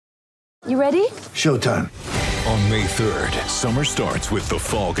You ready? Showtime. On May 3rd, summer starts with The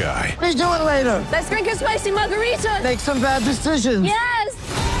Fall Guy. Let's do it later. Let's drink a spicy margarita. Make some bad decisions. Yes!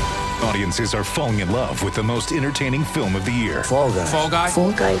 Audiences are falling in love with the most entertaining film of the year. Fall Guy. Fall Guy?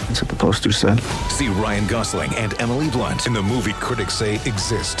 Fall Guy. That's what the poster said. See Ryan Gosling and Emily Blunt in the movie critics say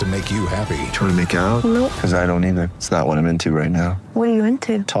exists to make you happy. Trying to make it out? Nope. Because I don't either. It's not what I'm into right now. What are you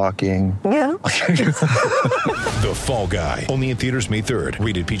into? Talking. Yeah. The Fall Guy. Only in theaters May 3rd.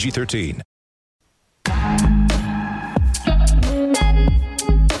 Rated PG-13.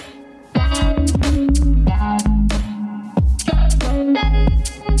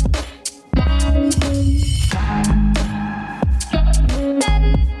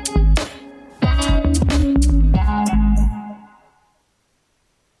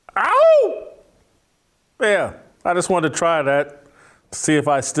 Ow! Yeah, I just wanted to try that, see if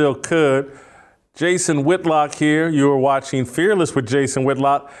I still could. Jason Whitlock here. You are watching Fearless with Jason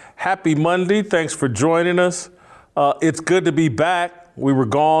Whitlock. Happy Monday. Thanks for joining us. It's good to be back. We were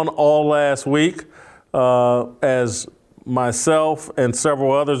gone all last week as myself and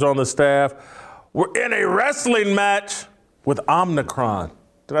several others on the staff were in a wrestling match with Omicron.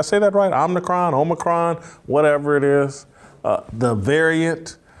 Did I say that right? Omicron, whatever it is, the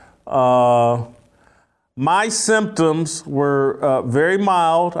variant. My symptoms were very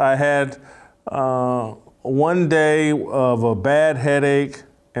mild. I had 1 day of a bad headache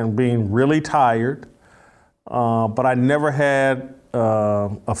and being really tired, but I never had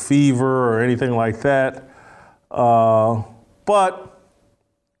a fever or anything like that. But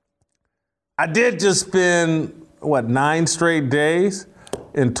I did just spend, 9 straight days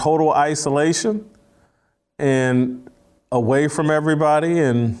in total isolation and away from everybody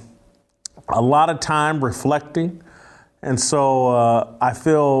and a lot of time reflecting. And so I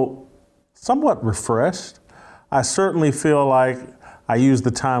feel somewhat refreshed. I certainly feel like I used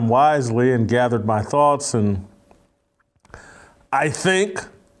the time wisely and gathered my thoughts. And I think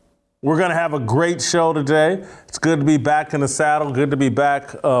we're going to have a great show today. It's good to be back in the saddle. Good to be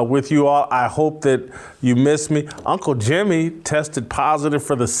back with you all. I hope that you missed me. Uncle Jimmy tested positive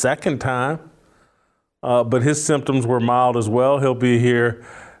for the second time, but his symptoms were mild as well. He'll be here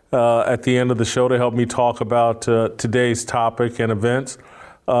at the end of the show to help me talk about today's topic and events.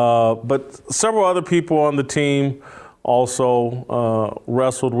 But several other people on the team also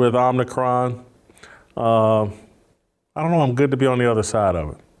wrestled with Omicron. I don't know, I'm good to be on the other side of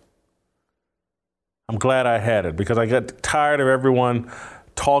it. I'm glad I had it because I got tired of everyone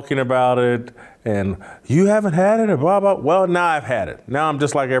talking about it and you haven't had it or blah, blah. Well, now I've had it. Now I'm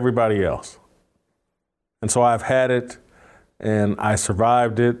just like everybody else. And so I've had it and I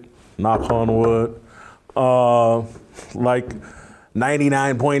survived it, knock on wood, like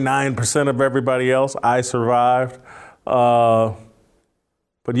 99.9% of everybody else, I survived. But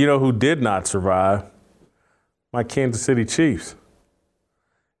you know who did not survive? My Kansas City Chiefs.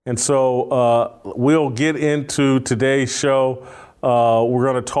 And so we'll get into today's show. We're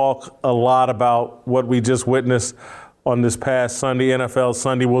going to talk a lot about what we just witnessed on this past Sunday, NFL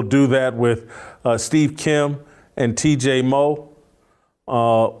Sunday. We'll do that with Steve Kim and TJ Moe.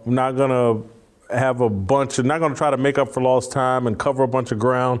 I'm not going to not going to try to make up for lost time and cover a bunch of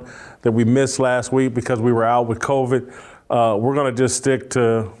ground that we missed last week because we were out with COVID. We're going to just stick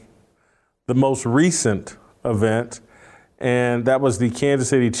to the most recent event, and that was the Kansas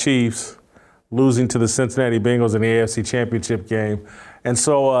City Chiefs losing to the Cincinnati Bengals in the AFC Championship game. And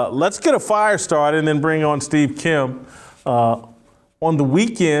so let's get a fire started and then bring on Steve Kim. On the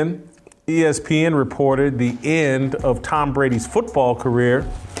weekend, ESPN reported the end of Tom Brady's football career.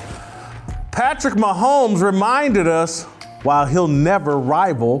 Patrick Mahomes reminded us while he'll never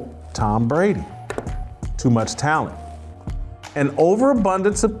rival Tom Brady. Too much talent. An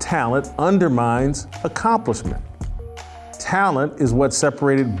overabundance of talent undermines accomplishment. Talent is what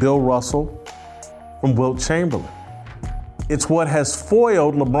separated Bill Russell from Wilt Chamberlain. It's what has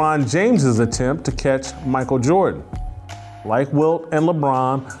foiled LeBron James's attempt to catch Michael Jordan. Like Wilt and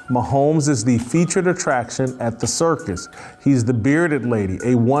LeBron, Mahomes is the featured attraction at the circus. He's the bearded lady,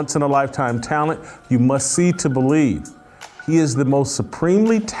 a once-in-a-lifetime talent you must see to believe. He is the most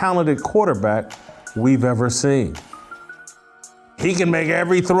supremely talented quarterback we've ever seen. He can make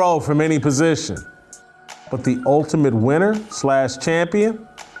every throw from any position. But the ultimate winner/champion,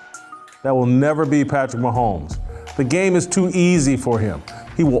 that will never be Patrick Mahomes. The game is too easy for him.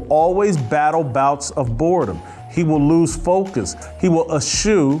 He will always battle bouts of boredom. He will lose focus. He will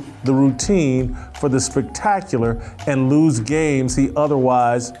eschew the routine for the spectacular and lose games he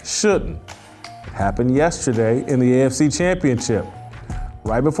otherwise shouldn't. It happened yesterday in the AFC Championship.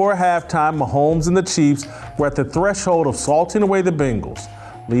 Right before halftime, Mahomes and the Chiefs were at the threshold of salting away the Bengals.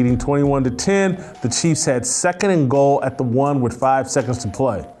 Leading 21-10, the Chiefs had second and goal at the 1 with 5 seconds to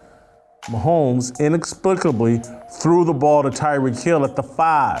play. Mahomes inexplicably threw the ball to Tyreek Hill at the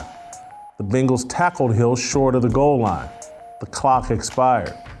 5. The Bengals tackled Hill short of the goal line. The clock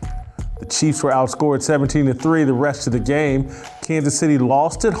expired. The Chiefs were outscored 17-3 the rest of the game. Kansas City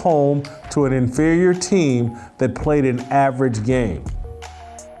lost at home to an inferior team that played an average game.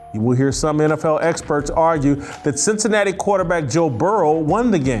 You will hear some NFL experts argue that Cincinnati quarterback Joe Burrow won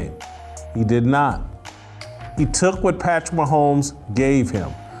the game. He did not. He took what Patrick Mahomes gave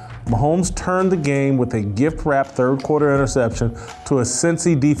him. Mahomes turned the game with a gift-wrapped third-quarter interception to a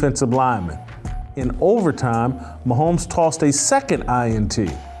Cincy defensive lineman. In overtime, Mahomes tossed a second INT.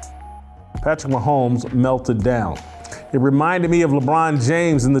 Patrick Mahomes melted down. It reminded me of LeBron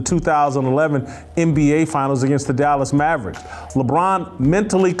James in the 2011 NBA Finals against the Dallas Mavericks. LeBron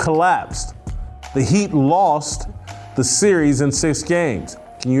mentally collapsed. The Heat lost the series in 6 games.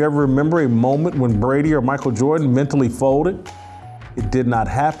 Can you ever remember a moment when Brady or Michael Jordan mentally folded? It did not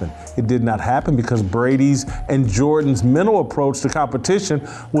happen. It did not happen because Brady's and Jordan's mental approach to competition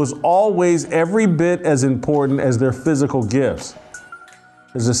was always every bit as important as their physical gifts.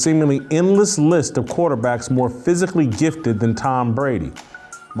 There's a seemingly endless list of quarterbacks more physically gifted than Tom Brady.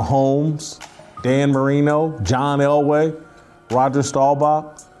 Mahomes, Dan Marino, John Elway, Roger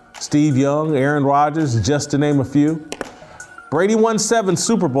Staubach, Steve Young, Aaron Rodgers, just to name a few. Brady won 7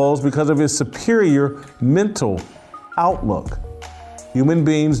 Super Bowls because of his superior mental outlook. Human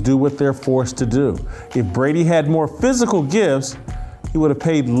beings do what they're forced to do. If Brady had more physical gifts, he would have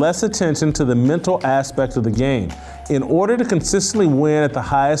paid less attention to the mental aspect of the game. In order to consistently win at the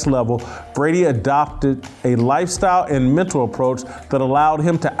highest level, Brady adopted a lifestyle and mental approach that allowed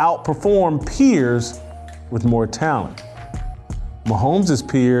him to outperform peers with more talent. Mahomes'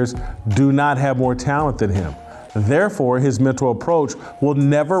 peers do not have more talent than him. Therefore, his mental approach will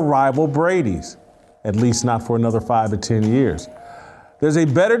never rival Brady's, at least not for another 5 to 10 years. There's a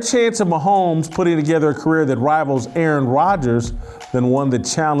better chance of Mahomes putting together a career that rivals Aaron Rodgers than one that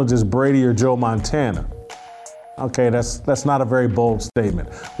challenges Brady or Joe Montana. Okay, that's not a very bold statement.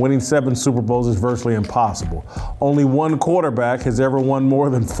 Winning 7 Super Bowls is virtually impossible. Only one quarterback has ever won more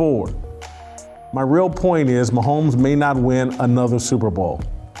than 4. My real point is Mahomes may not win another Super Bowl.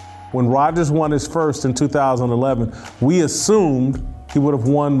 When Rodgers won his first in 2011, we assumed he would have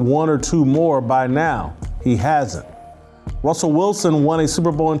won 1 or 2 more by now. He hasn't. Russell Wilson won a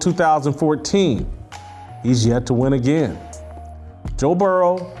Super Bowl in 2014. He's yet to win again. Joe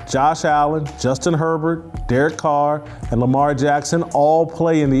Burrow, Josh Allen, Justin Herbert, Derek Carr, and Lamar Jackson all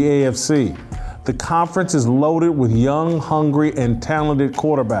play in the AFC. The conference is loaded with young, hungry, and talented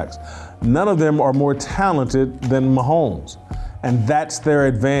quarterbacks. None of them are more talented than Mahomes, and that's their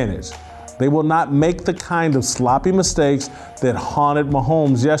advantage. They will not make the kind of sloppy mistakes that haunted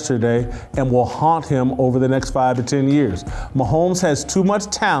Mahomes yesterday and will haunt him over the next 5 to 10 years. Mahomes has too much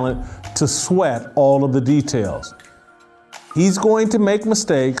talent to sweat all of the details. He's going to make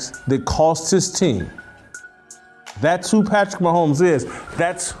mistakes that cost his team. That's who Patrick Mahomes is.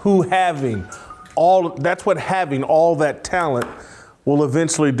 That's what having all that talent will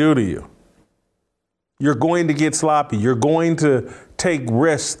eventually do to you. You're going to get sloppy. You're going to take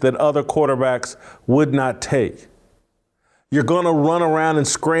risks that other quarterbacks would not take. You're going to run around and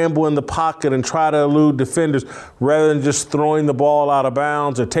scramble in the pocket and try to elude defenders rather than just throwing the ball out of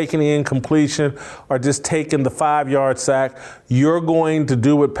bounds or taking the incompletion or just taking the 5-yard sack. You're going to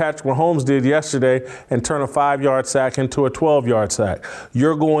do what Patrick Mahomes did yesterday and turn a 5-yard sack into a 12-yard sack.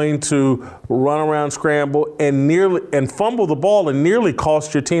 You're going to run around, scramble, and fumble the ball and nearly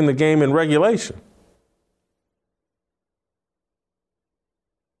cost your team the game in regulation.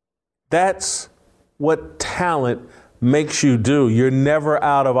 That's what talent makes you do. You're never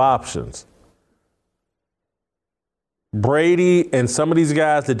out of options. Brady and some of these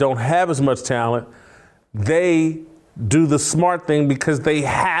guys that don't have as much talent, they do the smart thing because they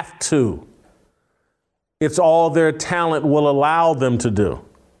have to. It's all their talent will allow them to do.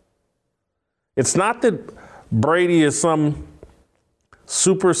 It's not that Brady is some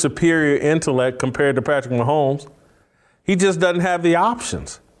super superior intellect compared to Patrick Mahomes. He just doesn't have the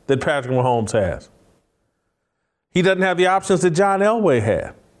options that Patrick Mahomes has. He doesn't have the options that John Elway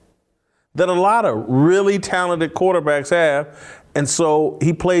had, that a lot of really talented quarterbacks have. And so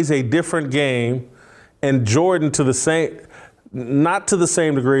he plays a different game. And Jordan not to the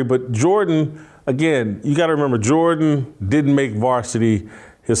same degree, but Jordan, again, you got to remember, Jordan didn't make varsity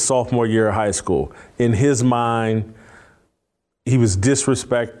his sophomore year of high school. In his mind, he was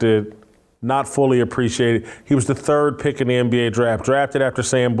disrespected, not fully appreciated. He was the 3rd pick in the NBA draft, drafted after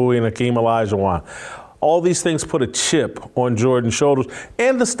Sam Bowie and Hakeem Olajuwon. All these things put a chip on Jordan's shoulders,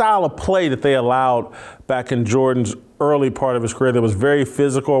 and the style of play that they allowed back in Jordan's early part of his career that was very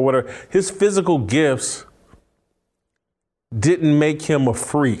physical or whatever. His physical gifts didn't make him a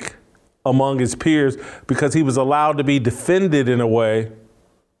freak among his peers because he was allowed to be defended in a way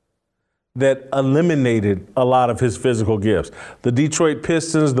that eliminated a lot of his physical gifts. The Detroit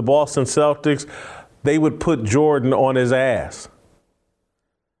Pistons, the Boston Celtics, they would put Jordan on his ass.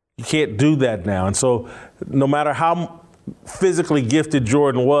 You can't do that now. And so no matter how physically gifted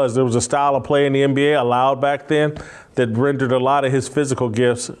Jordan was, there was a style of play in the NBA allowed back then that rendered a lot of his physical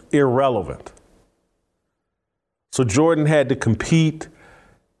gifts irrelevant. So Jordan had to compete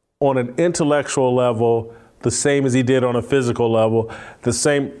on an intellectual level the same as he did on a physical level. The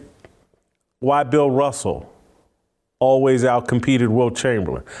same why Bill Russell always outcompeted Wilt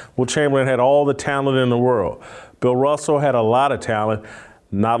Chamberlain. Wilt Chamberlain had all the talent in the world. Bill Russell had a lot of talent,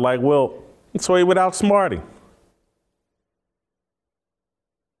 not like Wilt. So he would outsmart him.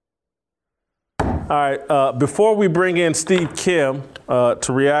 All right, before we bring in Steve Kim to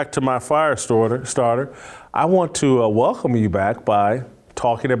react to my fire starter, I want to welcome you back by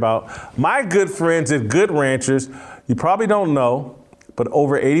talking about my good friends at Good Ranchers. You probably don't know, but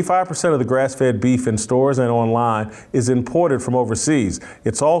over 85% of the grass-fed beef in stores and online is imported from overseas.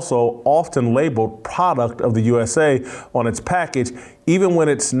 It's also often labeled product of the USA on its package, even when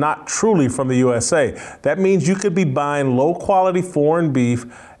it's not truly from the USA. That means you could be buying low-quality foreign beef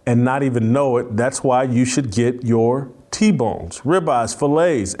and not even know it. That's why you should get your T-bones, ribeyes,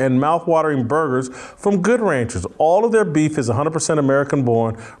 fillets, and mouth-watering burgers from Good Ranchers. All of their beef is 100%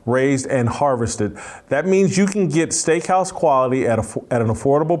 American-born, raised, and harvested. That means you can get steakhouse quality at an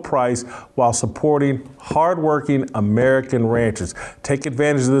affordable price while supporting hardworking American ranchers. Take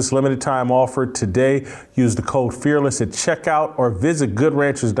advantage of this limited-time offer today. Use the code FEARLESS at checkout or visit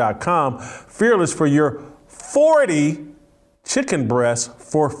goodranchers.com. Fearless for your 40 chicken breasts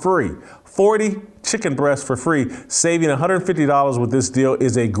for free. 40 chicken breasts for free. Saving $150 with this deal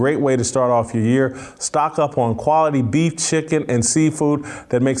is a great way to start off your year. Stock up on quality beef, chicken, and seafood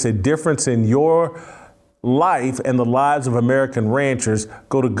that makes a difference in your life and the lives of American ranchers.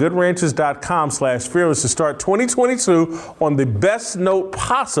 Go to goodranchers.com/fearless to start 2022 on the best note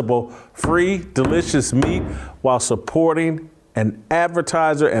possible. Free, delicious meat while supporting an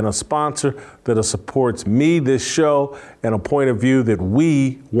advertiser and a sponsor that supports me, this show, and a point of view that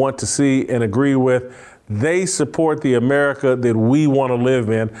we want to see and agree with. They support the America that we want to live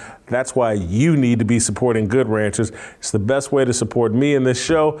in. That's why you need to be supporting Good Ranchers. It's the best way to support me in this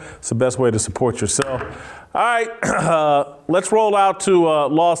show. It's the best way to support yourself. All right, let's roll out to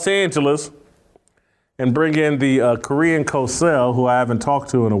Los Angeles and bring in the Korean Cosell, who I haven't talked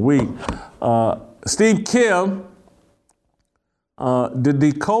to in a week. Steve Kim. Did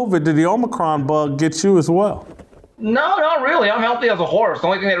the Omicron bug get you as well? No, not really. I'm healthy as a horse. The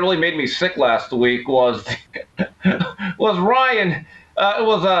only thing that really made me sick last week was Ryan. It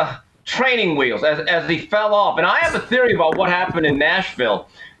was training wheels as he fell off. And I have a theory about what happened in Nashville.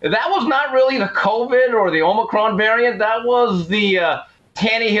 That was not really the COVID or the Omicron variant. That was the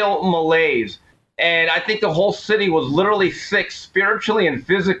Tannehill malaise. And I think the whole city was literally sick spiritually and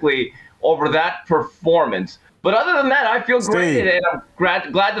physically over that performance. But other than that, I feel great, and I'm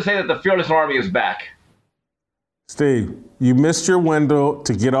glad to say that the Fearless Army is back. Steve, you missed your window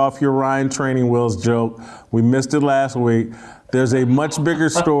to get off your Ryan training wheels joke. We missed it last week. There's a much bigger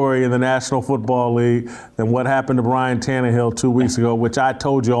story in the National Football League than what happened to Ryan Tannehill 2 weeks ago, which I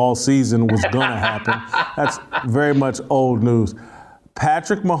told you all season was going to happen. That's very much old news.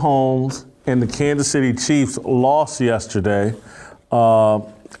 Patrick Mahomes and the Kansas City Chiefs lost yesterday.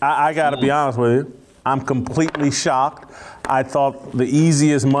 I got to be honest with you. I'm completely shocked. I thought the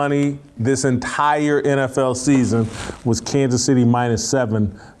easiest money this entire NFL season was Kansas City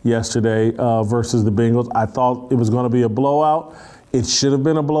 -7 yesterday versus the Bengals. I thought it was going to be a blowout. It should have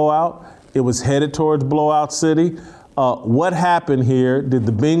been a blowout. It was headed towards blowout city. What happened here? Did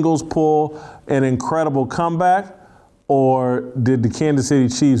the Bengals pull an incredible comeback, or did the Kansas City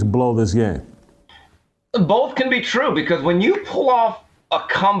Chiefs blow this game? Both can be true, because when you pull off a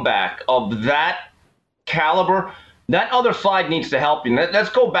comeback of that caliber, that other side needs to help you. Let's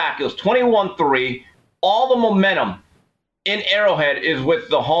go back. It was 21-3. All the momentum in Arrowhead is with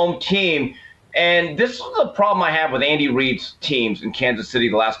the home team. And this is the problem I have with Andy Reid's teams in Kansas City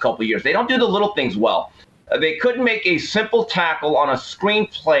the last couple of years. They don't do the little things well. They couldn't make a simple tackle on a screen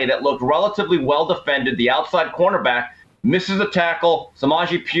play that looked relatively well defended. The outside cornerback misses the tackle.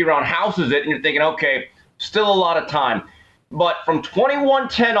 Samaje Perine houses it, and you're thinking, okay, still a lot of time. But from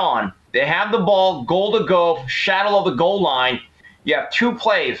 21-10 on, they have the ball, goal to go, shadow of the goal line, You have 2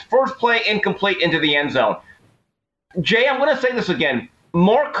 plays. First play, incomplete into the end zone. Jay, I'm going to say this again.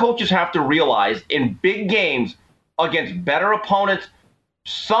 More coaches have to realize in big games against better opponents,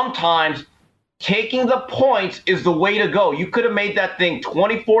 sometimes taking the points is the way to go. You could have made that thing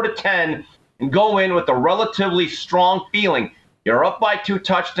 24-10 and go in with a relatively strong feeling. You're up by 2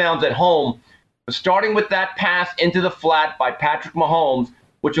 touchdowns at home. Starting with that pass into the flat by Patrick Mahomes,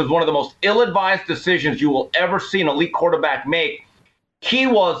 which was one of the most ill-advised decisions you will ever see an elite quarterback make. He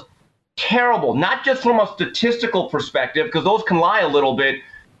was terrible, not just from a statistical perspective, because those can lie a little bit.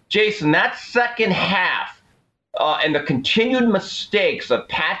 Jason, that second half and the continued mistakes of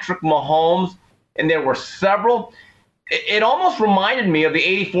Patrick Mahomes, and there were several, it almost reminded me of the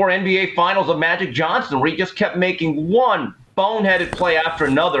 '84 NBA Finals of Magic Johnson, where he just kept making one boneheaded play after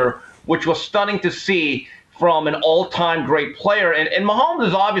another, which was stunning to see from an all-time great player. And Mahomes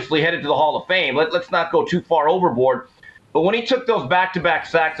is obviously headed to the Hall of Fame. Let's not go too far overboard. But when he took those back-to-back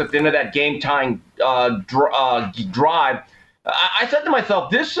sacks at the end of that game-tying drive, I said to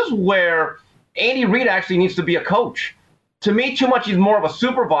myself, this is where Andy Reid actually needs to be a coach. To me, too much he's more of a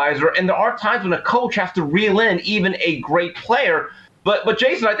supervisor, and there are times when a coach has to reel in even a great player. But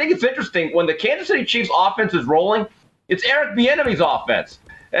Jason, I think it's interesting. When the Kansas City Chiefs offense is rolling, it's Eric Bieniemy's offense.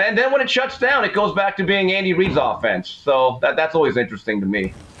 And then when it shuts down, it goes back to being Andy Reid's offense. So that's always interesting to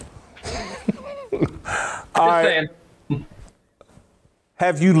me. All right. Saying.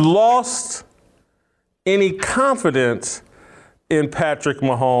 Have you lost any confidence in Patrick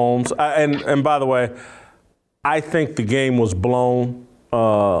Mahomes? And by the way, I think the game was blown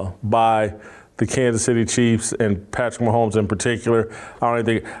by the Kansas City Chiefs and Patrick Mahomes in particular. I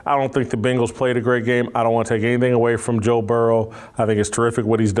don't think the Bengals played a great game. I don't want to take anything away from Joe Burrow. I think it's terrific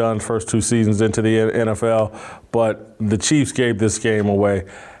what he's done first 2 seasons into the NFL. But the Chiefs gave this game away.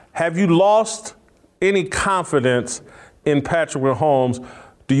 Have you lost any confidence in Patrick Mahomes?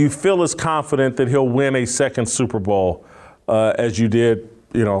 Do you feel as confident that he'll win a second Super Bowl as you did,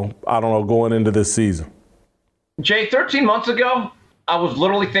 going into this season? Jay, 13 months ago, I was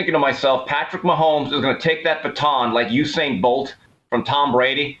literally thinking to myself, Patrick Mahomes is going to take that baton like Usain Bolt from Tom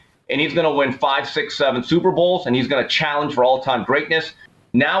Brady, and he's going to win 5, 6, 7 Super Bowls, and he's going to challenge for all-time greatness.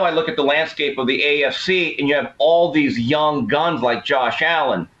 Now I look at the landscape of the AFC, and you have all these young guns like Josh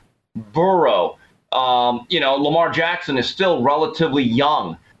Allen, Burrow. Lamar Jackson is still relatively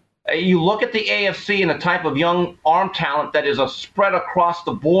young. You look at the AFC and the type of young arm talent that is a spread across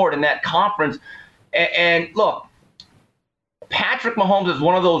the board in that conference. And look, Patrick Mahomes is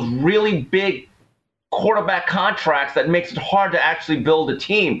one of those really big quarterback contracts that makes it hard to actually build a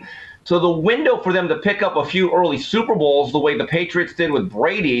team. So the window for them to pick up a few early Super Bowls, the way the Patriots did with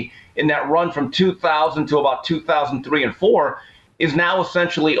Brady in that run from 2000 to about 2003 and 4, is now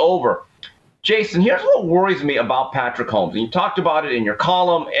essentially over. Jason, here's what worries me about Patrick Mahomes. And you talked about it in your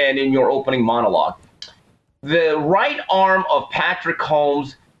column and in your opening monologue. The right arm of Patrick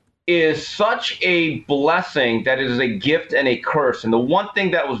Mahomes is such a blessing that it is a gift and a curse. And the one thing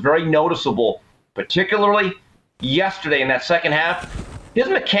that was very noticeable, particularly yesterday in that second half, his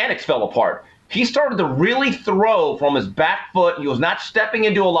mechanics fell apart. He started to really throw from his back foot. He was not stepping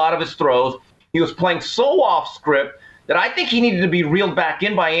into a lot of his throws. He was playing so off script that I think he needed to be reeled back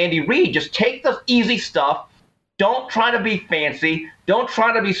in by Andy Reid. Just take the easy stuff. Don't try to be fancy. Don't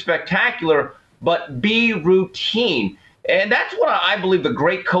try to be spectacular, but be routine. And that's what I believe the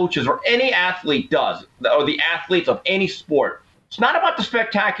great coaches or any athlete does, or the athletes of any sport. It's not about the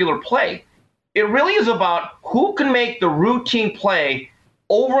spectacular play. It really is about who can make the routine play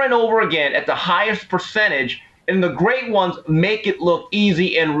over and over again at the highest percentage, and the great ones make it look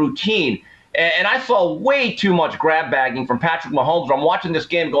easy and routine. And I saw way too much grab bagging from Patrick Mahomes. I'm watching this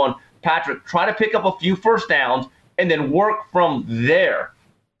game going, Patrick, try to pick up a few first downs and then work from there.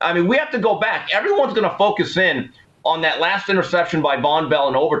 I mean, we have to go back. Everyone's going to focus in on that last interception by Von Bell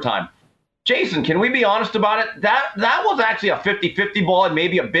in overtime. Jason, can we be honest about it? That was actually a 50-50 ball, and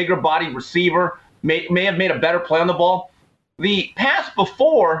maybe a bigger body receiver may have made a better play on the ball. The pass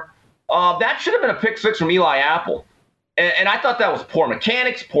before, that should have been a pick six from Eli Apple. And I thought that was poor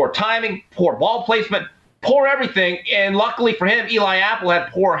mechanics, poor timing, poor ball placement, poor everything. And luckily for him, Eli Apple had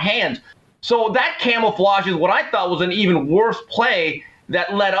poor hands. So that camouflages what I thought was an even worse play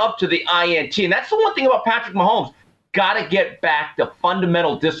that led up to the INT. And that's the one thing about Patrick Mahomes. Got to get back to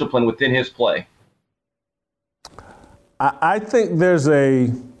fundamental discipline within his play. I think there's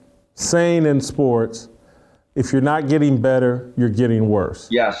a saying in sports, if you're not getting better, you're getting worse.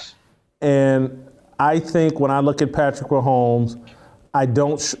 Yes. And I think when I look at Patrick Mahomes,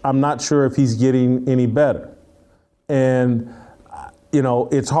 I'm not sure if he's getting any better. And,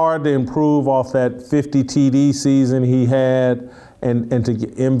 it's hard to improve off that 50 TD season he had and to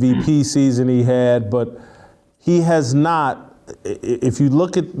get MVP season he had, but he has not. If you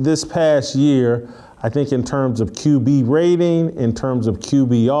look at this past year, I think in terms of QB rating, in terms of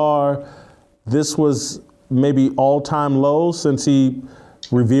QBR, this was maybe all-time low since he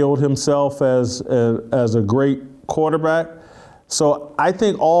revealed himself as a great quarterback. So I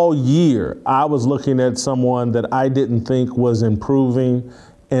think all year I was looking at someone that I didn't think was improving.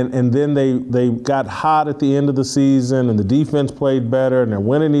 And then they got hot at the end of the season, and the defense played better, and they're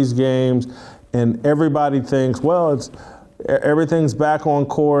winning these games, and everybody thinks, well, everything's back on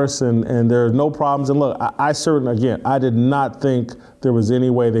course, and there's no problems. And look, I certainly, again, I did not think there was any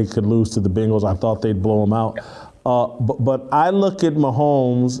way they could lose to the Bengals. I thought they'd blow them out. But I look at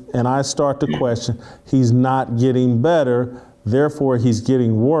Mahomes, and I start to question, he's not getting better, therefore he's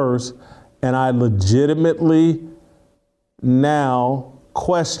getting worse, and I legitimately now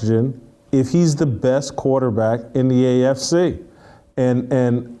question if he's the best quarterback in the AFC.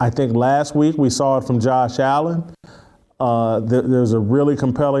 And I think last week we saw it from Josh Allen. There's a really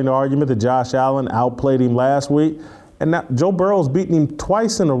compelling argument that Josh Allen outplayed him last week. And now Joe Burrow's beaten him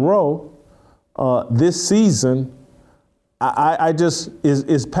twice in a row this season.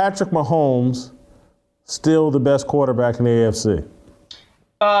 Is Patrick Mahomes still the best quarterback in the AFC?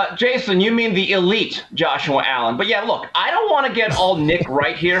 Jason, you mean the elite Joshua Allen. But yeah, look, I don't want to get all Nick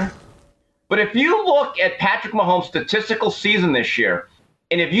right here. But if you look at Patrick Mahomes' statistical season this year,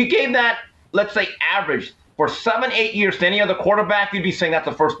 and if you gave that, let's say, average for 7-8 years to any other quarterback, you'd be saying that's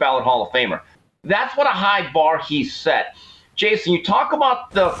a first ballot Hall of Famer. That's what a high bar he's set. Jason, you talk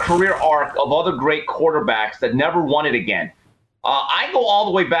about the career arc of other great quarterbacks that never won it again. I go all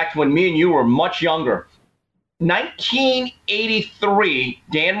the way back to when me and you were much younger. 1983,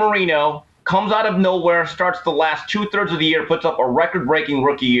 Dan Marino comes out of nowhere, starts the last 2/3 of the year, puts up a record-breaking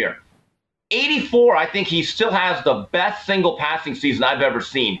rookie year. 84, I think he still has the best single passing season I've ever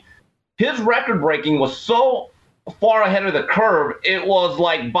seen. His record-breaking was so far ahead of the curve, it was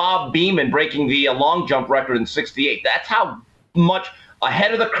like Bob Beamon breaking the long jump record in 68. That's how much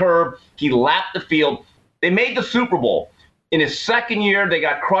ahead of the curve he lapped the field. They made the Super Bowl. In his second year, they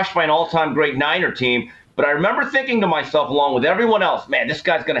got crushed by an all-time great Niner team. But I remember thinking to myself, along with everyone else, man, this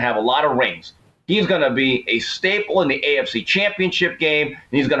guy's going to have a lot of rings. He's going to be a staple in the AFC Championship game, and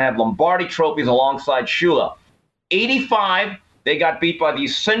he's going to have Lombardi trophies alongside Shula. 85, they got beat by the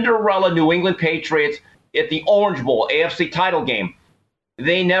Cinderella New England Patriots at the Orange Bowl, AFC title game.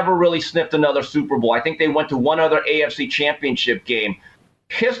 They never really sniffed another Super Bowl. I think they went to one other AFC Championship game.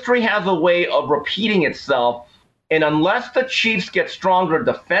 History has a way of repeating itself, and unless the Chiefs get stronger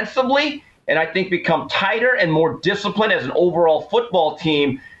defensively, and I think become tighter and more disciplined as an overall football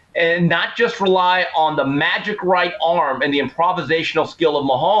team, and not just rely on the magic right arm and the improvisational skill of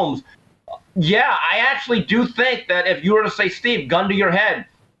Mahomes. Yeah, I actually do think that if you were to say, Steve, gun to your head,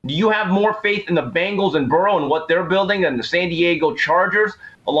 do you have more faith in the Bengals and Burrow and what they're building than the San Diego Chargers,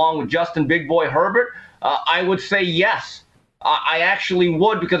 along with Justin Big Boy Herbert? I would say yes. I actually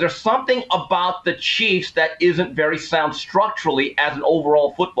would, because there's something about the Chiefs that isn't very sound structurally as an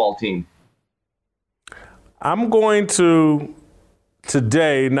overall football team. I'm going to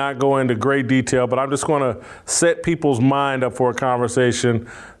today not go into great detail, but I'm just going to set people's mind up for a conversation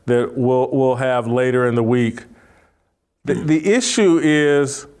that we'll have later in the week. The issue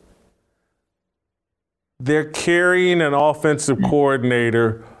is they're carrying an offensive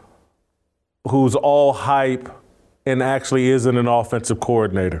coordinator who's all hype and actually isn't an offensive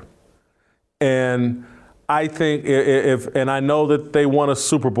coordinator. And I think and I know that they won a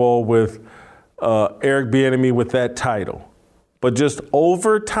Super Bowl with Eric Bieniemy with that title. But just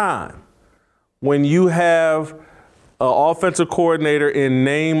over time, when you have an offensive coordinator in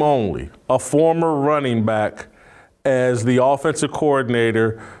name only, a former running back as the offensive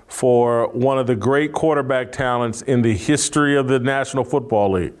coordinator for one of the great quarterback talents in the history of the National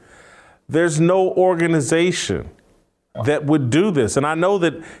Football League, there's no organization that would do this. And I know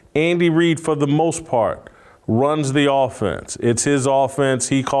that Andy Reid, for the most part, runs the offense. It's his offense.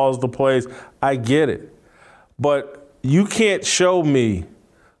 He calls the plays. I get it. But you can't show me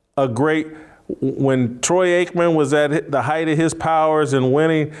a great – when Troy Aikman was at the height of his powers and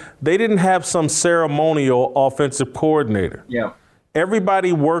winning, they didn't have some ceremonial offensive coordinator. Yeah.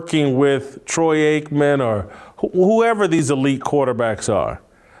 Everybody working with Troy Aikman or whoever these elite quarterbacks are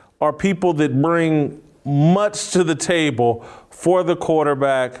people that bring much to the table for the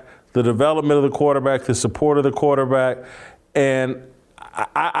quarterback, the development of the quarterback, the support of the quarterback. And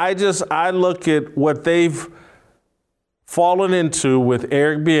I look at what they've fallen into with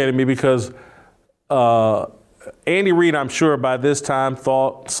Eric Bieniemy, because Andy Reid, I'm sure by this time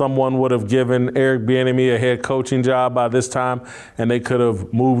thought someone would have given Eric Bieniemy a head coaching job by this time, and they could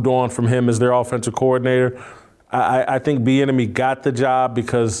have moved on from him as their offensive coordinator. I think Bieniemy got the job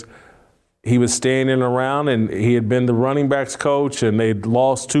because he was standing around and he had been the running backs coach, and they'd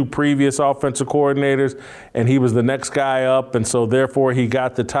lost 2 previous offensive coordinators, and he was the next guy up, and so therefore he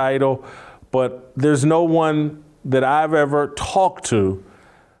got the title. But there's no one that I've ever talked to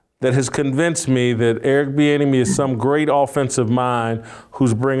that has convinced me that Eric Bieniemy is some great offensive mind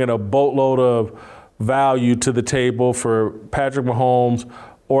who's bringing a boatload of value to the table for Patrick Mahomes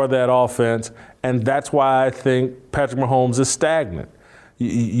or that offense. And that's why I think Patrick Mahomes is stagnant.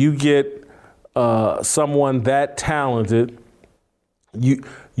 You get someone that talented,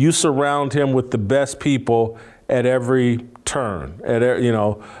 you surround him with the best people at every turn.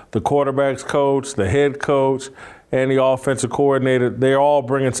 The quarterback's coach, the head coach, and the offensive coordinator, they're all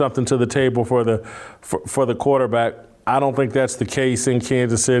bringing something to the table for the quarterback. I don't think that's the case in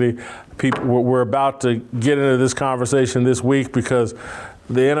Kansas City. We're about to get into this conversation this week because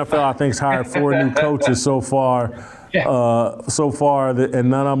the NFL, I think, has hired 4 new coaches so far. And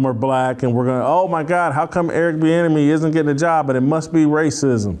none of them are black. And we're going, oh my God, how come Eric Bieniemy isn't getting a job? But it must be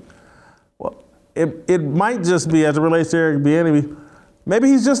racism. Well, it might just be, as it relates to Eric Bieniemy, maybe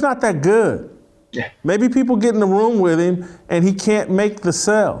he's just not that good. Yeah. Maybe people get in the room with him and he can't make the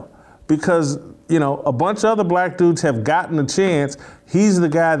sell because, a bunch of other black dudes have gotten a chance. He's the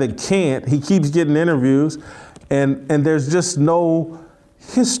guy that can't. He keeps getting interviews, and there's just no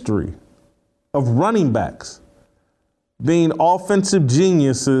history of running backs being offensive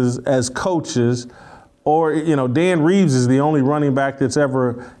geniuses as coaches. Or, Dan Reeves is the only running back that's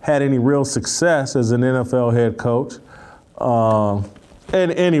ever had any real success as an NFL head coach.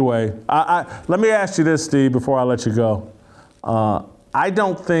 And anyway, let me ask you this, Steve, before I let you go. I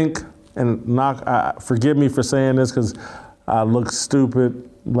don't think, and forgive me for saying this because I looked stupid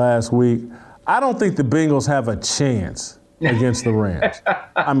last week, I don't think the Bengals have a chance against the Rams.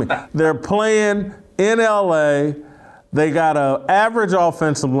 I mean, they're playing in L.A., they got an average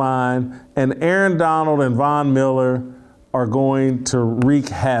offensive line, and Aaron Donald and Von Miller are going to wreak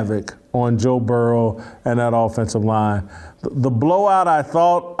havoc on Joe Burrow and that offensive line. The blowout I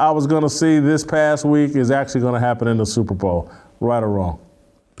thought I was going to see this past week is actually going to happen in the Super Bowl, right or wrong.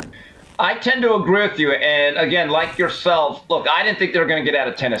 I tend to agree with you. And again, like yourself, look, I didn't think they were going to get out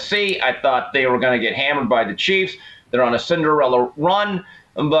of Tennessee. I thought they were going to get hammered by the Chiefs. They're on a Cinderella run.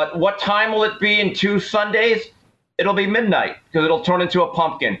 But what time will it be in 2 Sundays? It'll be midnight because it'll turn into a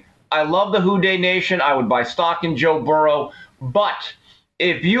pumpkin. I love the Who Dey Nation. I would buy stock in Joe Burrow. But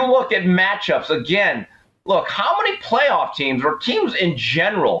if you look at matchups, again, look, how many playoff teams or teams in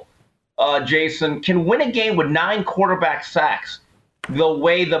general, Jason, can win a game with 9 quarterback sacks the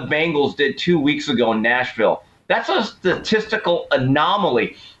way the Bengals did 2 weeks ago in Nashville? That's a statistical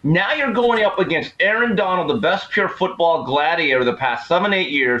anomaly. Now you're going up against Aaron Donald, the best pure football gladiator of the past 7-8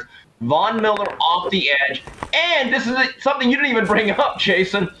 years, Von Miller off the edge, and this is something you didn't even bring up,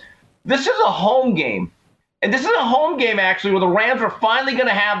 Jason. This is a home game. And this is a home game, actually, where the Rams are finally going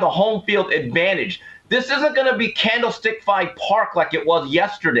to have the home field advantage. This isn't going to be Candlestick Fight Park like it was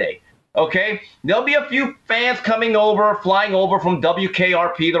yesterday, okay? There'll be a few fans flying over from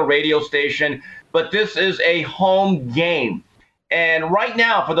WKRP, the radio station, but this is a home game. And right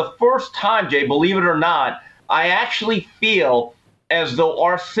now, for the first time, Jay, believe it or not, I actually feel as though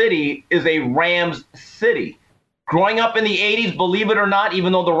our city is a Rams city. Growing up in the 80s, believe it or not,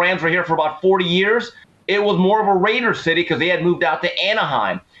 even though the Rams were here for about 40 years, it was more of a Raiders city because they had moved out to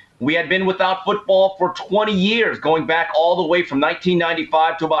Anaheim. We had been without football for 20 years, going back all the way from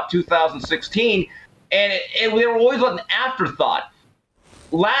 1995 to about 2016, and they were always an afterthought.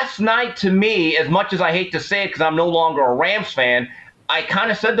 Last night, to me, as much as I hate to say it because I'm no longer a Rams fan, I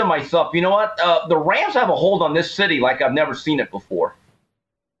kind of said to myself, you know what? The Rams have a hold on this city like I've never seen it before.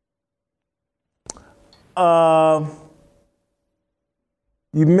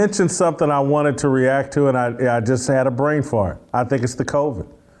 You mentioned something I wanted to react to, and I just had a brain fart. I think it's the COVID.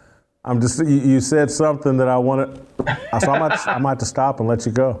 You said something that I wanted, so I might have to stop and let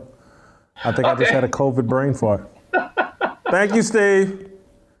you go. I think I just had a COVID brain fart. Thank you, Steve.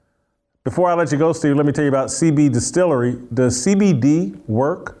 Before I let you go, Steve, let me tell you about CB Distillery. Does CBD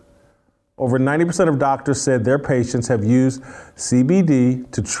work? Over 90% of doctors said their patients have used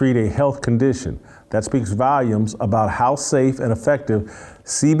CBD to treat a health condition. That speaks volumes about how safe and effective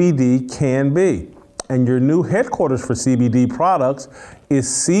CBD can be. And your new headquarters for CBD products is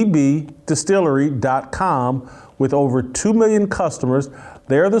cbdistillery.com. With over 2 million customers,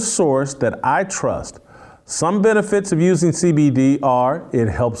 they're the source that I trust Some benefits of using CBD are it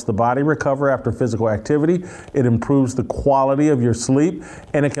helps the body recover after physical activity, it improves the quality of your sleep,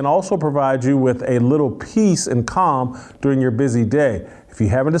 and it can also provide you with a little peace and calm during your busy day. If you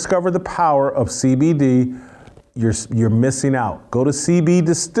haven't discovered the power of CBD, you're missing out. Go to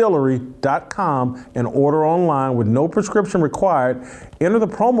cbdistillery.com and order online with no prescription required. Enter the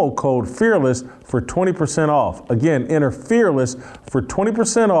promo code FEARLESS for 20% off. Again, enter FEARLESS for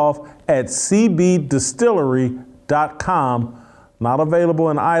 20% off at cbdistillery.com. Not available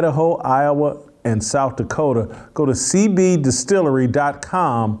in Idaho, Iowa, and South Dakota. Go to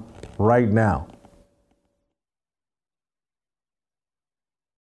cbdistillery.com right now.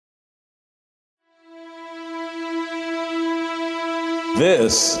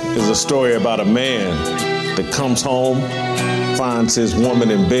 This is a story about a man that comes home, finds his woman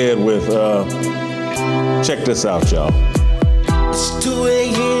in bed with, check this out, y'all. It's 2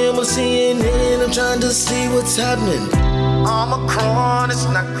 a.m. on CNN, I'm trying to see what's happening. Omicron, it's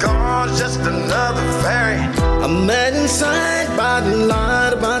not gone, it's just another variant. I'm mad inside by the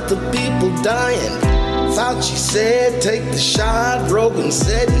line about the people dying. Fauci said take the shot, Rogan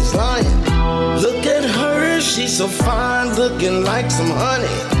said he's lying. Look at her, she's so fine, looking like some honey.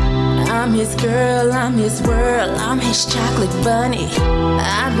 I'm his girl, I'm his world, I'm his chocolate bunny.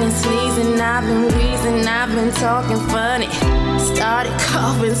 I've been sneezing, I've been wheezing, I've been talking funny. Started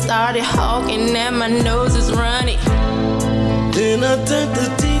coughing, started hawking, and my nose is runny. Then I turned the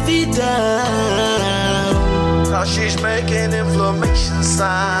TV down, cause she's making inflammation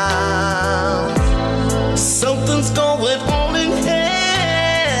sounds. Something's going on in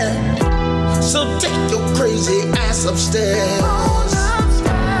here, so take your crazy ass upstairs.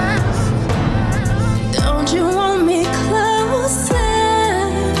 Don't you want me closer?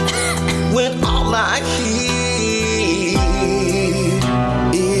 When all I hear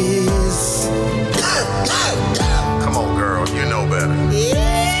is come on girl, you know better.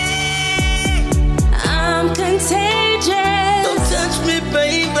 I'm contagious. Don't touch me,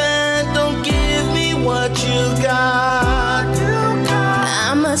 baby, don't give me what you got.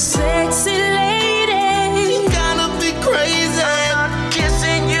 I'm a sexy lady. You gotta be crazy,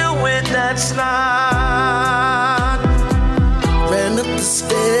 kissing you with that snot. Ran up the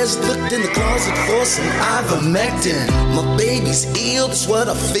stairs, looked in the closet for some ivermectin. My baby's ill, that's what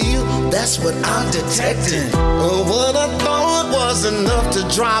I feel, that's what I'm detecting. Oh, what I thought was enough to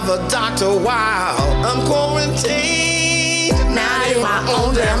drive a doctor wild. I'm quarantined, not in my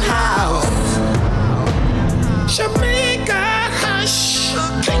own damn house. Jamaica, hush,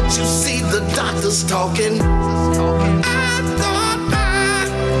 can't you see the doctors talking? I thought I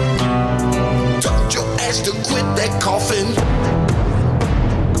told your ass to quit that coughing.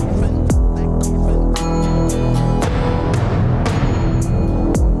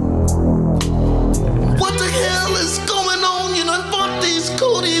 What the hell is going on? You done bought these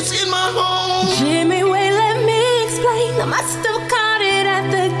cooties in my home. Jimmy, wait, let me explain. I must have caught it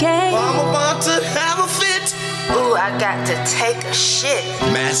at the gate. I'm about to have a fit. Ooh, I got to take a shit.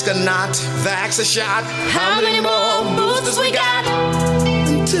 Mask or not, vax a shot. How many more boosters we got?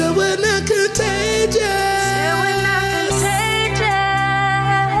 Until we're not contagious. Till we're not contagious.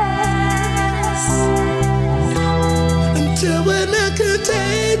 Until we're not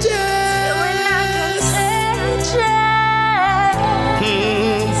contagious. Till we're not contagious.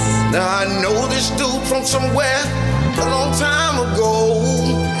 Now I know this dude from somewhere a long time ago.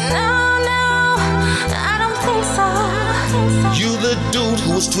 No, I don't think so. You the dude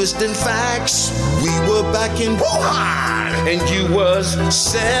who was twisting facts. We were back in Wuhan, and you was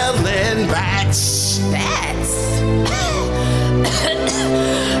selling bats. Bats.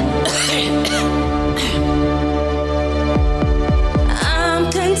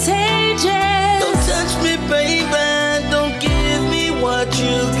 I'm contagious. Don't touch me, baby. Don't give me what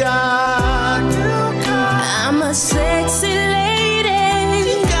you got. I'm a sexy lady.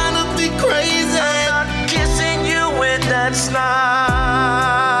 You gotta be crazy, kissing you with that snot.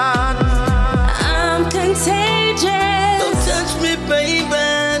 I'm contagious. Don't touch me,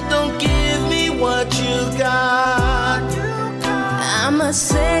 baby. Don't give me what you got. I'm a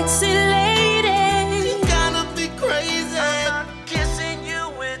sexy lady. You gotta be crazy, kissing you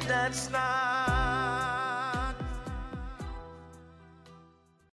with that snot.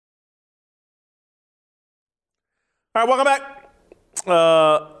 All right, welcome back.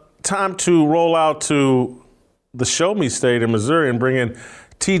 Time to roll out to the Show Me State in Missouri and bring in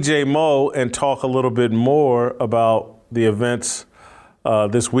TJ Moe and talk a little bit more about the events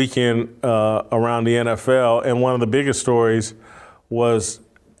this weekend around the NFL. And one of the biggest stories was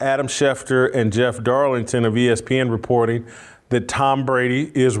Adam Schefter and Jeff Darlington of ESPN reporting that Tom Brady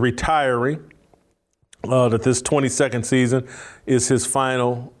is retiring that this 22nd season is his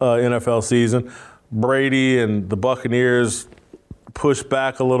final NFL season. Brady and the Buccaneers pushed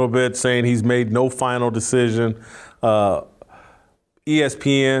back a little bit, saying he's made no final decision.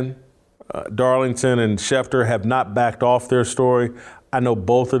 ESPN, Darlington, and Schefter have not backed off their story. I know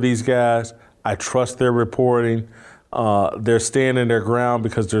both of these guys. I trust their reporting. They're standing their ground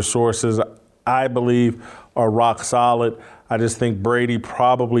because their sources, I believe, are rock solid. I just think Brady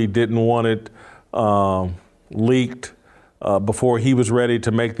probably didn't want it leaked before he was ready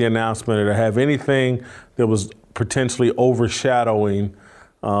to make the announcement or to have anything that was potentially overshadowing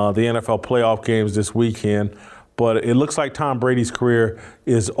the NFL playoff games this weekend. But it looks like Tom Brady's career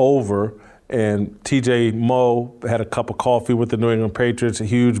is over. And TJ Moe had a cup of coffee with the New England Patriots, a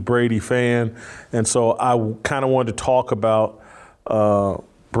huge Brady fan. And so I kind of wanted to talk about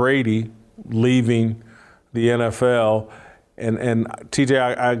Brady leaving the NFL. And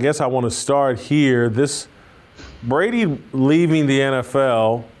TJ, I guess I want to start here. This Brady leaving the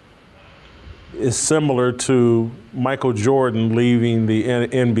NFL is similar to Michael Jordan leaving the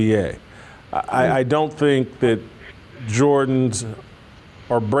NBA. I don't think that Jordan's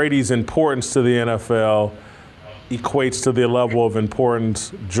or Brady's importance to the NFL equates to the level of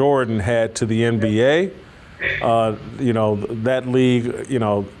importance Jordan had to the NBA. That league,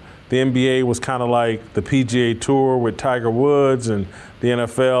 the NBA was kind of like the PGA Tour with Tiger Woods, and the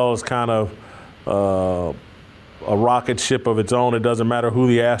NFL is kind of a rocket ship of its own. It doesn't matter who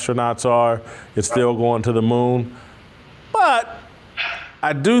the astronauts are, it's still going to the moon. But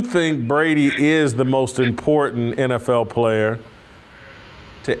I do think Brady is the most important NFL player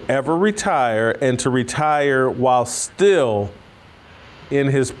to ever retire, and to retire while still in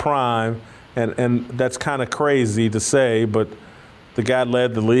his prime. And that's kind of crazy to say, but the guy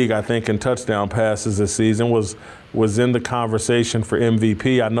led the league, I think, in touchdown passes this season, was in the conversation for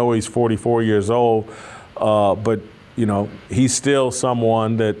MVP. I know he's 44 years old, but, he's still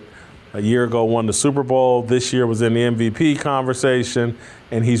someone that a year ago won the Super Bowl, this year was in the MVP conversation,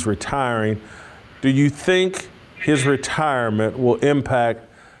 and he's retiring. Do you think his retirement will impact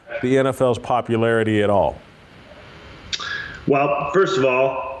the NFL's popularity at all? Well, first of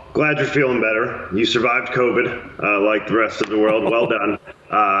all, glad you're feeling better. You survived COVID like the rest of the world. Well done.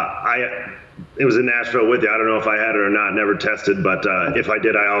 It was in Nashville with you. I don't know if I had it or not, never tested, but if I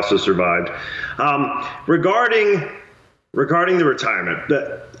did, I also survived. Regarding the retirement,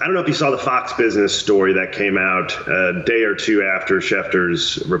 I don't know if you saw the Fox Business story that came out a day or two after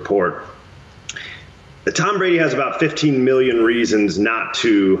Schefter's report. Tom Brady has about 15 million reasons not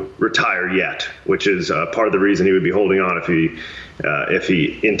to retire yet, which is part of the reason he would be holding on if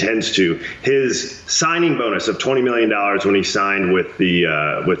he intends to. His signing bonus of $20 million when he signed with the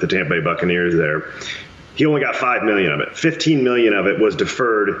Tampa Bay Buccaneers there, he only got $5 million of it. $15 million of it was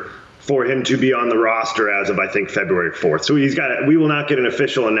deferred for him to be on the roster as of, I think, February 4th. So we will not get an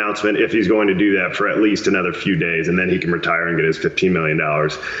official announcement if he's going to do that for at least another few days, and then he can retire and get his $15 million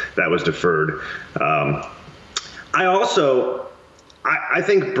that was deferred. I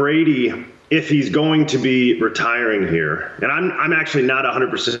think Brady, if he's going to be retiring here, and I'm actually not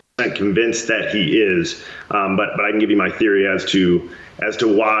 100% convinced that he is, but I can give you my theory as to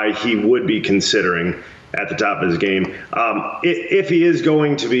why he would be considering at the top of his game. If he is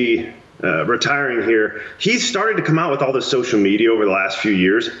going to be retiring here, he's started to come out with all this social media over the last few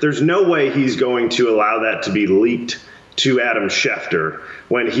years. There's no way he's going to allow that to be leaked to Adam Schefter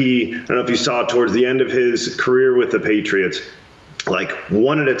when I don't know if you saw towards the end of his career with the Patriots, like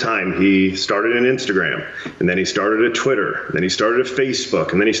one at a time, he started an Instagram, and then he started a Twitter, and then he started a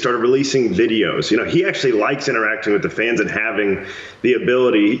Facebook, and then he started releasing videos. He actually likes interacting with the fans and having the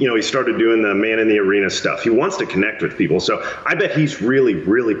ability, he started doing the man in the arena stuff. He wants to connect with people. So I bet he's really,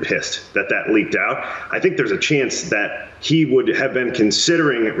 really pissed that leaked out. I think there's a chance that he would have been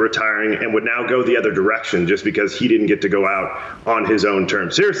considering retiring and would now go the other direction just because he didn't get to go out on his own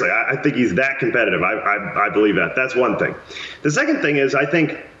terms. Seriously, I think he's that competitive. I believe that. That's one thing. The second thing is, I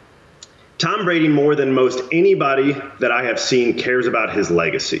think Tom Brady, more than most anybody that I have seen, cares about his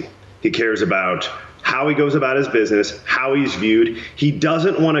legacy. He cares about how he goes about his business, how he's viewed. He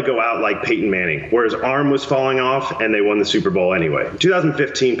doesn't want to go out like Peyton Manning, where his arm was falling off and they won the Super Bowl anyway. In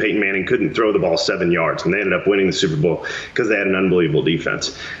 2015, Peyton Manning couldn't throw the ball 7 yards, and they ended up winning the Super Bowl because they had an unbelievable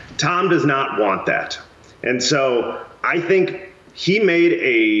defense. Tom does not want that. And so I think he made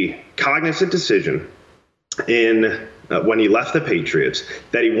a cognizant decision in when he left the Patriots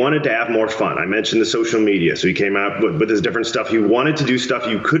that he wanted to have more fun. I mentioned the social media, so he came out with his different stuff. He wanted to do stuff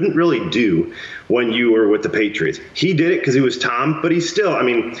you couldn't really do when you were with the Patriots. He did it because he was Tom, but he's still, I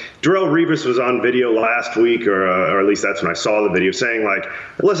mean, Darrelle Revis was on video last week, or at least that's when I saw the video, saying like,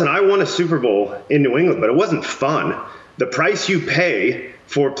 listen, I won a Super Bowl in New England, but it wasn't fun. The price you pay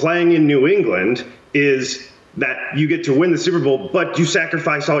for playing in New England is that you get to win the Super Bowl, but you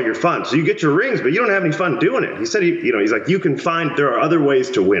sacrifice all your fun. So you get your rings, but you don't have any fun doing it. He said, he's like, you can find, there are other ways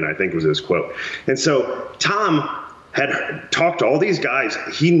to win, I think was his quote. And so Tom had talked to all these guys.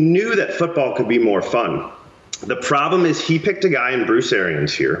 He knew that football could be more fun. The problem is he picked a guy in Bruce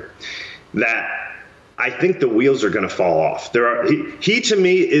Arians here that I think the wheels are going to fall off. He to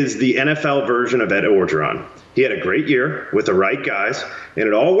me is the NFL version of Ed Orgeron. He had a great year with the right guys, and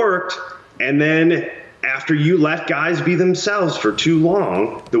it all worked. And then after you let guys be themselves for too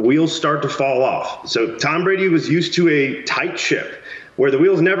long, the wheels start to fall off. So Tom Brady was used to a tight ship where the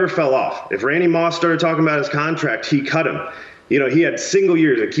wheels never fell off. If Randy Moss started talking about his contract, he cut him. He had single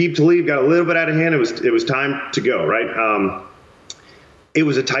years. Aqib Talib got a little bit out of hand. It was time to go, right? It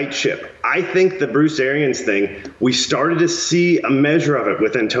was a tight ship. I think the Bruce Arians thing, we started to see a measure of it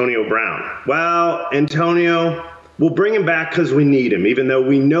with Antonio Brown. Well, Antonio, we'll bring him back because we need him, even though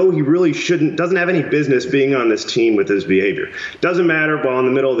we know he really doesn't have any business being on this team with his behavior. Doesn't matter, well, in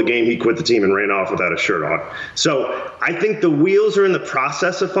the middle of the game, he quit the team and ran off without a shirt on. So I think the wheels are in the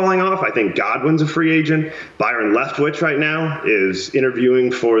process of falling off. I think Godwin's a free agent. Byron Leftwich right now is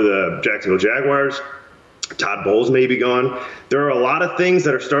interviewing for the Jacksonville Jaguars. Todd Bowles may be gone. There are a lot of things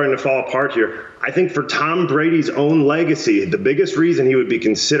that are starting to fall apart here. I think for Tom Brady's own legacy, the biggest reason he would be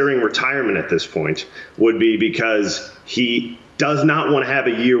considering retirement at this point would be because he does not want to have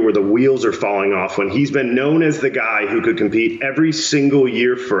a year where the wheels are falling off when he's been known as the guy who could compete every single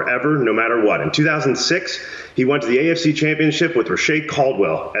year forever, no matter what. In 2006, he went to the AFC Championship with Rashae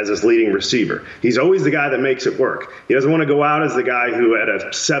Caldwell as his leading receiver. He's always the guy that makes it work. He doesn't want to go out as the guy who had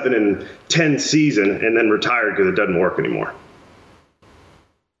a 7-10 season and then retired because it doesn't work anymore.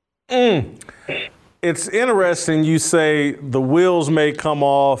 It's interesting you say the wheels may come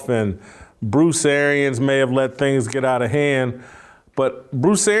off and Bruce Arians may have let things get out of hand, but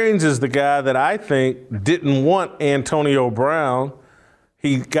Bruce Arians is the guy that I think didn't want Antonio Brown.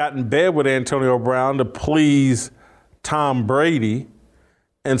 He got in bed with Antonio Brown to please Tom Brady.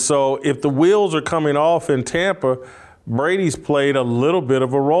 And so if the wheels are coming off in Tampa, Brady's played a little bit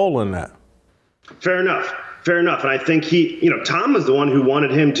of a role in that. Fair enough. And I think Tom was the one who wanted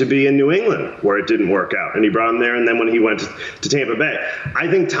him to be in New England where it didn't work out. And he brought him there. And then when he went to Tampa Bay, I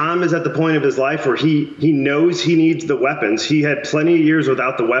think Tom is at the point of his life where he knows he needs the weapons. He had plenty of years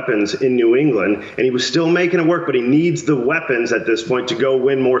without the weapons in New England, and he was still making it work, but he needs the weapons at this point to go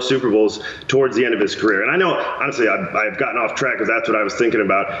win more Super Bowls towards the end of his career. And I know, honestly, I've gotten off track because that's what I was thinking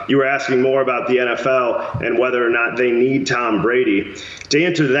about. You were asking more about the NFL and whether or not they need Tom Brady. To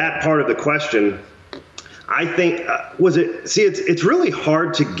answer that part of the question, I think, it's really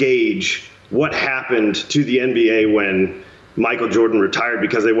hard to gauge what happened to the NBA when Michael Jordan retired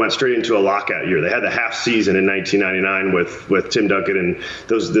because they went straight into a lockout year. They had the half season in 1999 with Tim Duncan and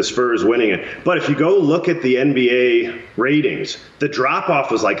the Spurs winning it. But if you go look at the NBA ratings, the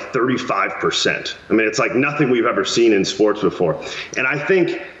drop-off was like 35%. I mean, it's like nothing we've ever seen in sports before. And I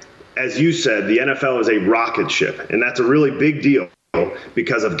think, as you said, the NFL is a rocket ship, and that's a really big deal.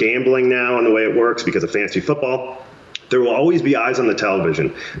 Because of gambling now and the way it works, because of fantasy football, there will always be eyes on the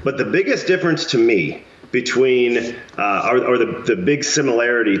television. But the biggest difference to me between, the big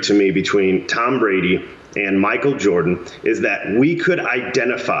similarity to me between Tom Brady and Michael Jordan is that we could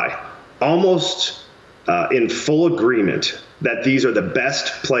identify almost in full agreement that these are the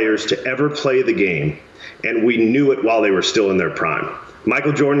best players to ever play the game, and we knew it while they were still in their prime.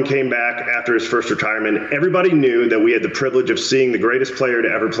 Michael Jordan came back after his first retirement. Everybody knew that we had the privilege of seeing the greatest player to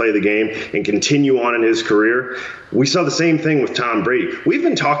ever play the game and continue on in his career. We saw the same thing with Tom Brady. We've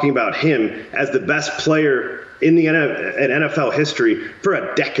been talking about him as the best player in NFL history for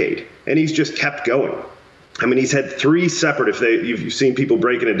a decade, and he's just kept going. I mean, he's had three separate, you've seen people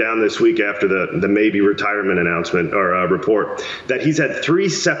breaking it down this week after the maybe retirement announcement or report, that he's had three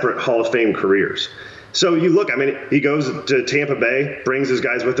separate Hall of Fame careers. So you look, I mean, he goes to Tampa Bay, brings his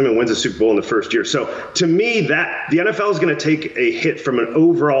guys with him, and wins a Super Bowl in the first year. So to me, that the NFL is going to take a hit from an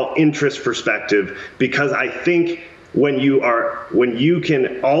overall interest perspective, because I think when you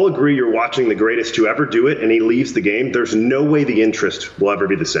can all agree you're watching the greatest to ever do it and he leaves the game, there's no way the interest will ever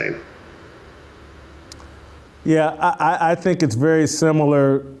be the same. Yeah, I think it's very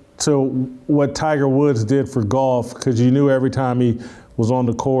similar to what Tiger Woods did for golf, because you knew every time he was on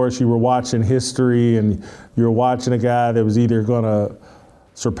the course, you were watching history, and you were watching a guy that was either going to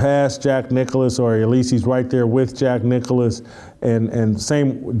surpass Jack Nicklaus, or at least he's right there with Jack Nicklaus, and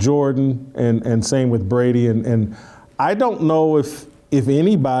same with Jordan, and same with Brady. And I don't know if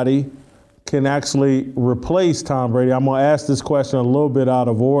anybody can actually replace Tom Brady. I'm going to ask this question a little bit out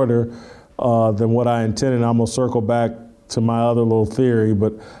of order than what I intended. I'm going to circle back to my other little theory,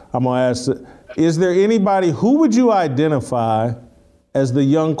 but I'm going to ask, is there anybody, who would you identify as the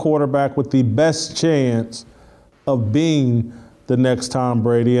young quarterback with the best chance of being the next Tom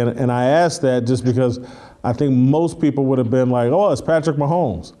Brady? And I ask that just because I think most people would have been like, oh, it's Patrick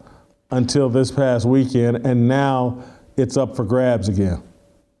Mahomes until this past weekend, and now it's up for grabs again.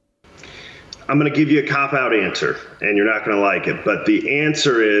 I'm going to give you a cop-out answer, and you're not going to like it, but the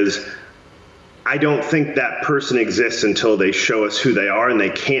answer is I don't think that person exists until they show us who they are, and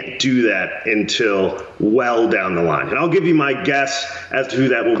they can't do that until well down the line. And I'll give you my guess as to who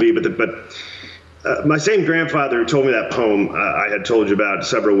that will be, but my same grandfather who told me that poem I had told you about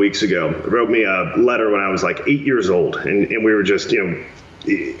several weeks ago wrote me a letter when I was like 8 years old, and we were just,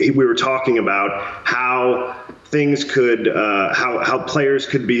 we were talking about how things could, how players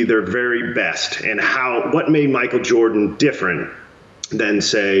could be their very best, and what made Michael Jordan different than,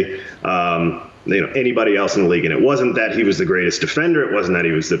 say, anybody else in the league. And it wasn't that he was the greatest defender. It wasn't that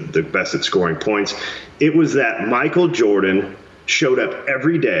he was the best at scoring points. It was that Michael Jordan showed up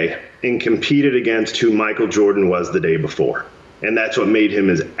every day and competed against who Michael Jordan was the day before. And that's what made him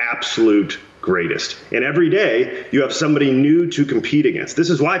his absolute greatest. And every day you have somebody new to compete against. This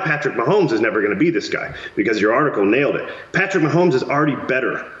is why Patrick Mahomes is never going to be this guy, because your article nailed it. Patrick Mahomes is already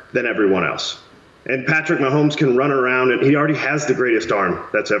better than everyone else. And Patrick Mahomes can run around, and he already has the greatest arm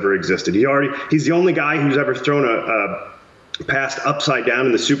that's ever existed. He's the only guy who's ever thrown a pass upside down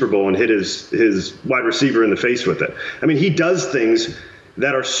in the Super Bowl and hit his wide receiver in the face with it. I mean, he does things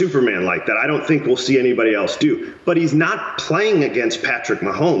that are Superman-like that I don't think we'll see anybody else do. But he's not playing against Patrick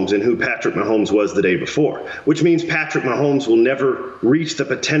Mahomes and who Patrick Mahomes was the day before, which means Patrick Mahomes will never reach the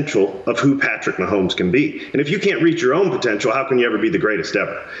potential of who Patrick Mahomes can be. And if you can't reach your own potential, how can you ever be the greatest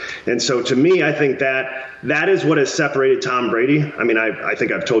ever? And so to me, I think that is what has separated Tom Brady. I mean, I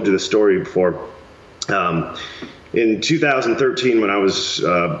think I've told you this story before. In 2013, when I was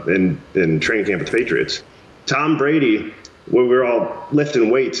in training camp with the Patriots, Tom Brady, we were all lifting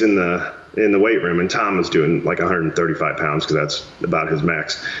weights in the weight room, and Tom was doing like 135 pounds because that's about his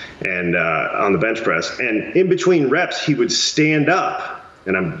max, and on the bench press. And in between reps, he would stand up,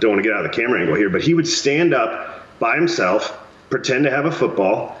 and I don't want to get out of the camera angle here, but he would stand up by himself, pretend to have a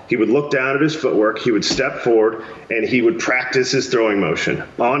football. He would look down at his footwork. He would step forward, and he would practice his throwing motion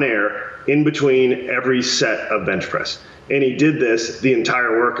on air in between every set of bench press. And he did this the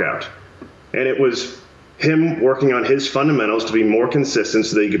entire workout. And it was him working on his fundamentals to be more consistent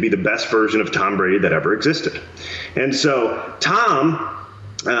so that he could be the best version of Tom Brady that ever existed. And so Tom,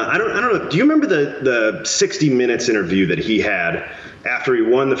 I don't know, do you remember the 60 Minutes interview that he had after he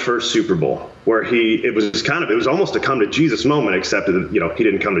won the first Super Bowl, where it was almost a come to Jesus moment, except that, he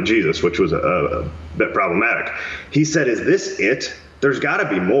didn't come to Jesus, which was a bit problematic. He said, "Is this it? There's got to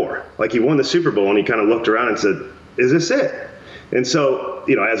be more." Like, he won the Super Bowl and he kind of looked around and said, "Is this it?" And so,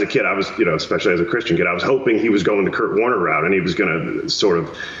 as a kid, I was, especially as a Christian kid, I was hoping he was going the Kurt Warner route and he was going to sort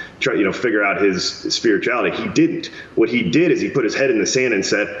of try, figure out his spirituality. He didn't. What he did is he put his head in the sand and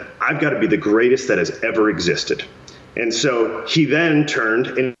said, "I've got to be the greatest that has ever existed." And so he then turned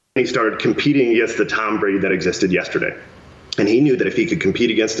and he started competing against the Tom Brady that existed yesterday. And he knew that if he could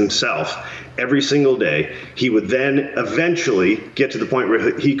compete against himself every single day, he would then eventually get to the point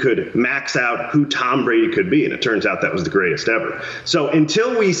where he could max out who Tom Brady could be. And it turns out that was the greatest ever. So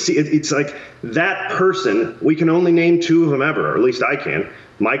until we see it, it's like that person, we can only name two of them ever, or at least I can.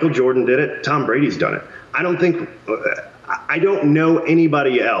 Michael Jordan did it. Tom Brady's done it. I don't know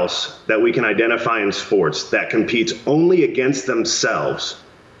anybody else that we can identify in sports that competes only against themselves.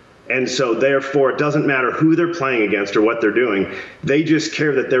 And so therefore, it doesn't matter who they're playing against or what they're doing. They just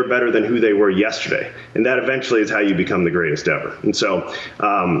care that they're better than who they were yesterday. And that eventually is how you become the greatest ever. And so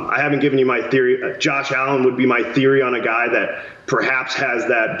I haven't given you my theory. Josh Allen would be my theory on a guy that perhaps has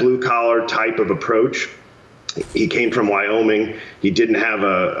that blue collar type of approach. He came from Wyoming. He didn't have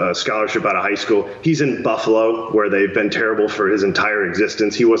a scholarship out of high school. He's in Buffalo, where they've been terrible for his entire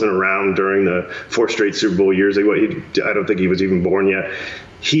existence. He wasn't around during the 4 straight Super Bowl years. I don't think he was even born yet.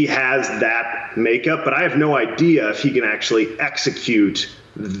 He has that makeup, but I have no idea if he can actually execute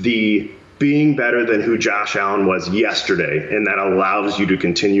the being better than who Josh Allen was yesterday, and that allows you to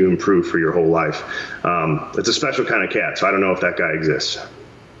continue to improve for your whole life. It's a special kind of cat, so I don't know if that guy exists.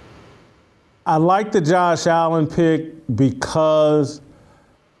 I like the Josh Allen pick because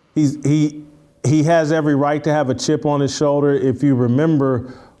he has every right to have a chip on his shoulder. If you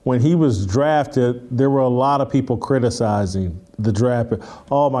remember, when he was drafted, there were a lot of people criticizing the draft.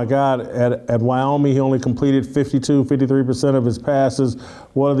 Oh my God, at Wyoming, he only completed 53% of his passes.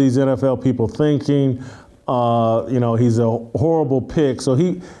 What are these NFL people thinking? He's a horrible pick. So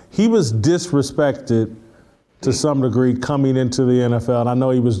he was disrespected to some degree coming into the NFL. And I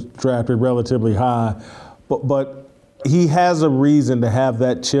know he was drafted relatively high, but he has a reason to have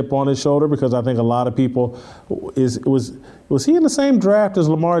that chip on his shoulder, because I think a lot of people was he in the same draft as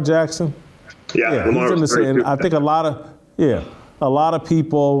Lamar Jackson? Yeah, Lamar he's in the same. I think a lot of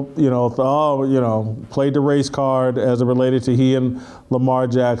people, played the race card as it related to he and Lamar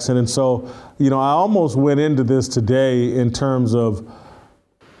Jackson. And so, I almost went into this today in terms of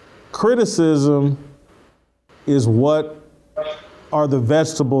criticism is what are the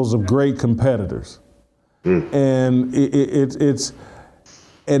vegetables of great competitors. And it's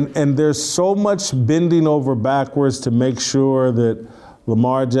there's so much bending over backwards to make sure that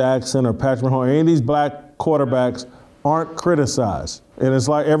Lamar Jackson or Patrick Mahomes or any of these black quarterbacks aren't criticized. And it's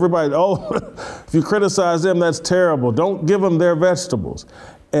like everybody, if you criticize them, that's terrible. Don't give them their vegetables.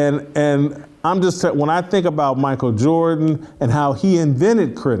 And I'm just, when I think about Michael Jordan and how he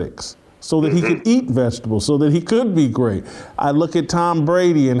invented critics so that he could eat vegetables, so that he could be great. I look at Tom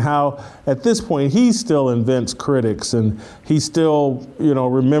Brady and how at this point he still invents critics, and he still,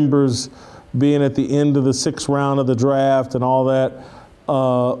 remembers being at the end of the 6th round of the draft and all that.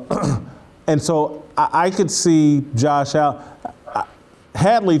 And so I could see Josh Allen.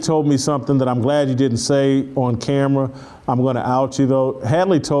 Hadley told me something that I'm glad you didn't say on camera. I'm going to out you, though.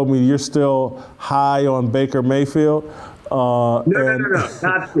 Hadley told me you're still high on Baker Mayfield. No,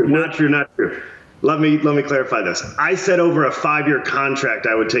 not true. Let me clarify this. I said over a 5-year contract,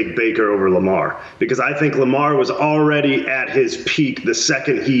 I would take Baker over Lamar, because I think Lamar was already at his peak the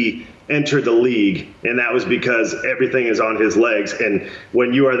second he entered the league, and that was because everything is on his legs. And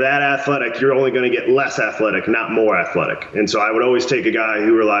when you are that athletic, you're only going to get less athletic, not more athletic. And so I would always take a guy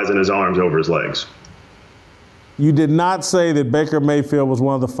who relies on his arms over his legs. You did not say that Baker Mayfield was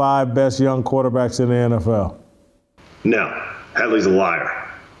one of the 5 best young quarterbacks in the NFL. No, Hadley's a liar.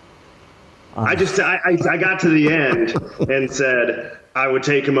 I got to the end and said I would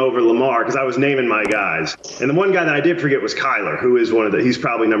take him over Lamar because I was naming my guys. And the one guy that I did forget was Kyler, who is he's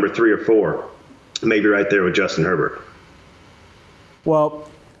probably number 3 or 4, maybe right there with Justin Herbert. Well,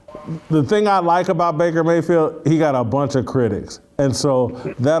 the thing I like about Baker Mayfield, he got a bunch of critics. And so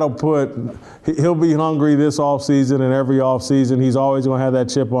he'll be hungry this offseason and every offseason. He's always going to have that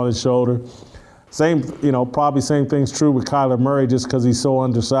chip on his shoulder. Probably same thing's true with Kyler Murray, just because he's so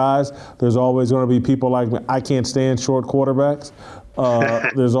undersized. There's always going to be people like me. I can't stand short quarterbacks.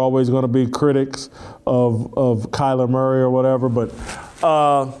 There's always going to be critics of Kyler Murray or whatever. But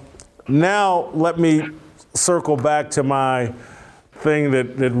now let me circle back to my thing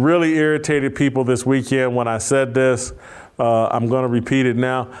that really irritated people this weekend when I said this. I'm going to repeat it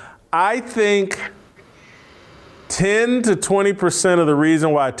now. I think 10 to 20% of the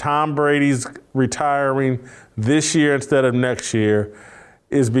reason why Tom Brady's retiring this year instead of next year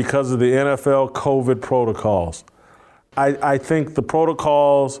is because of the NFL COVID protocols. I think the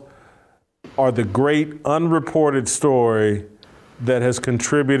protocols are the great unreported story that has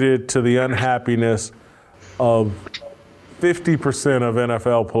contributed to the unhappiness of 50% of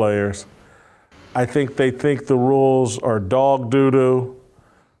NFL players. I think they think the rules are dog doo-doo.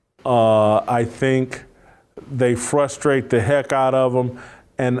 I think they frustrate the heck out of them.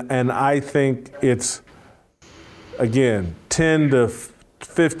 And I think it's, again, 10 to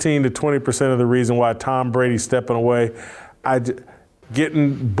 15 to 20% of the reason why Tom Brady's stepping away.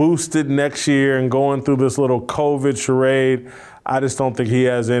 Getting boosted next year and going through this little COVID charade, I just don't think he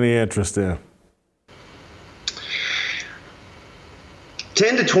has any interest in.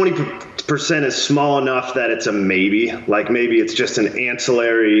 10 to 20% is small enough that it's a maybe. Like maybe it's just an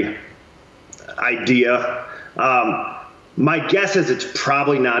ancillary idea. My guess is it's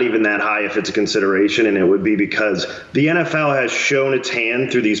probably not even that high if it's a consideration, and it would be because the NFL has shown its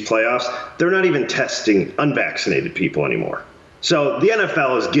hand through these playoffs. They're not even testing unvaccinated people anymore. So the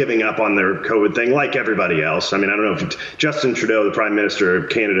NFL is giving up on their COVID thing like everybody else. I mean, I don't know if Justin Trudeau, the Prime Minister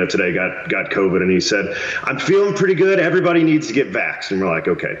of Canada today, got COVID, and he said, "I'm feeling pretty good. Everybody needs to get vaxxed." And we're like,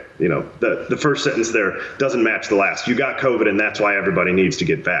 okay, the first sentence there doesn't match the last. You got COVID, and that's why everybody needs to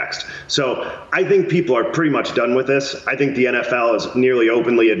get vaxxed. So I think people are pretty much done with this. I think the NFL is nearly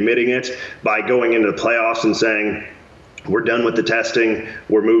openly admitting it by going into the playoffs and saying, we're done with the testing.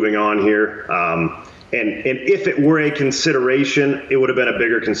 We're moving on here. And if it were a consideration, it would have been a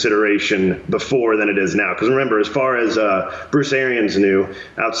bigger consideration before than it is now. Because remember, as far as Bruce Arians knew,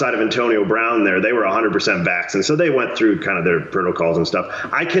 outside of Antonio Brown they were 100% vaccinated. So they went through kind of their protocols and stuff.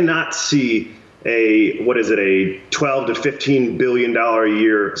 I cannot see a 12 to $15 billion a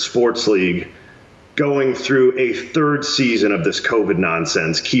year sports league going through a third season of this COVID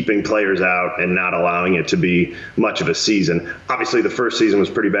nonsense, keeping players out and not allowing it to be much of a season. Obviously, the first season was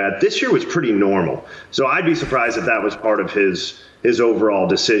pretty bad. This year was pretty normal. So I'd be surprised if that was part of his overall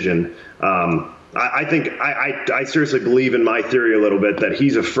decision. I think I seriously believe in my theory a little bit that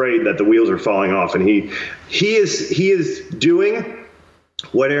he's afraid that the wheels are falling off, and he is doing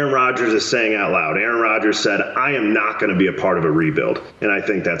what Aaron Rodgers is saying out loud. Aaron Rodgers said, I am not going to be a part of a rebuild. And I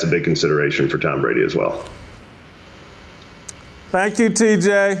think that's a big consideration for Tom Brady as well. Thank you,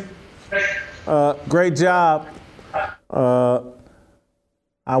 TJ. Great job. I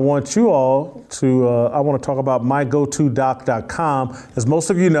want you all to, I want to talk about mygotodoc.com. As most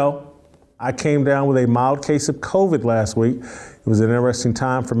of you know, I came down with a mild case of COVID last week. It was an interesting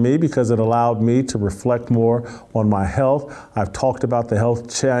time for me because it allowed me to reflect more on my health. I've talked about the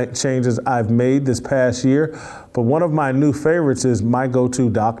health changes I've made this past year, but one of my new favorites is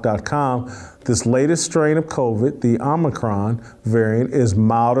mygotodoc.com. This latest strain of COVID, the Omicron variant, is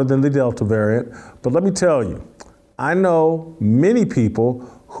milder than the Delta variant. But let me tell you, I know many people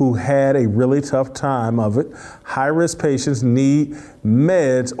who had a really tough time of it. High-risk patients need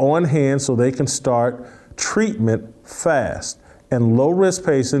meds on hand so they can start treatment fast. And low-risk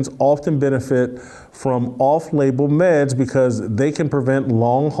patients often benefit from off-label meds because they can prevent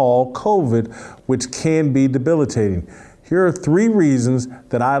long-haul COVID, which can be debilitating. Here are 3 reasons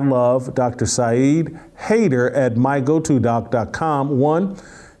that I love Dr. Saeed Haider at mygotodoc.com. 1,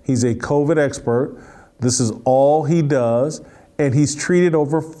 he's a COVID expert. This is all he does, and he's treated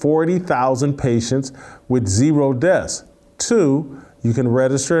over 40,000 patients with 0 deaths. 2, you can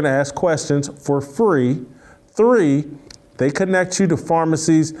register and ask questions for free. 3, they connect you to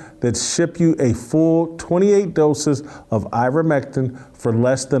pharmacies that ship you a full 28 doses of ivermectin for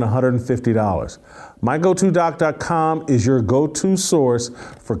less than $150. MyGoToDoc.com is your go-to source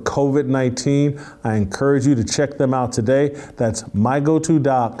for COVID-19. I encourage you to check them out today. That's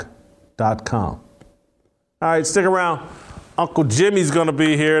MyGoToDoc.com. All right, stick around. Uncle Jimmy's going to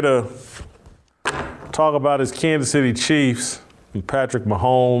be here to talk about his Kansas City Chiefs and Patrick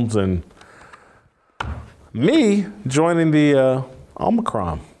Mahomes and me joining the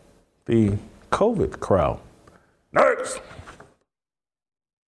Omicron, the COVID crowd. Nerds!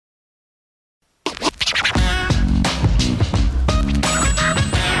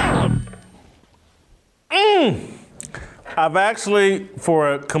 I've actually,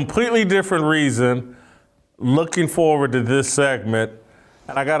 for a completely different reason, looking forward to this segment,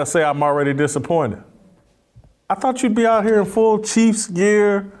 and I gotta say I'm already disappointed. I thought you'd be out here in full Chiefs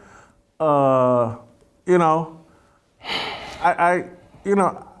gear, I'm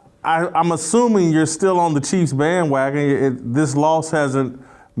assuming you're still on the Chiefs bandwagon. This loss hasn't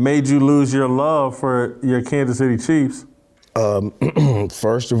made you lose your love for your Kansas City Chiefs.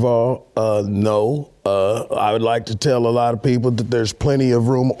 First of all, no. I would like to tell a lot of people that there's plenty of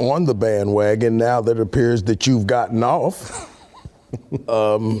room on the bandwagon now that it appears that you've gotten off.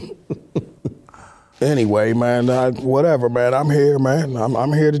 Anyway, man, whatever, man. I'm here, man.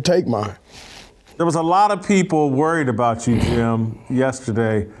 I'm here to take mine. There was a lot of people worried about you, Jim,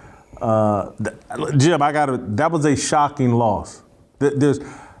 yesterday. Jim, that was a shocking loss.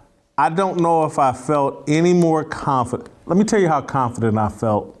 I don't know if I felt any more confident. Let me tell you how confident I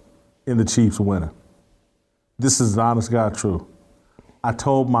felt in the Chiefs winning. This is the honest God truth. I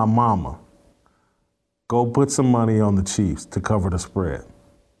told my mama, go put some money on the Chiefs to cover the spread.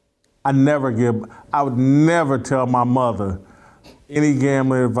 I would never tell my mother any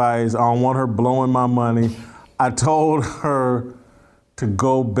gambling advice. I don't want her blowing my money. I told her to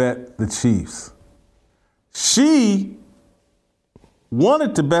go bet the Chiefs. She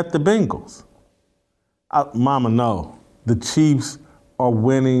wanted to bet the Bengals. Mama, no. The Chiefs are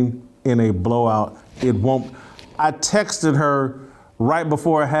winning in a blowout. It won't. I texted her right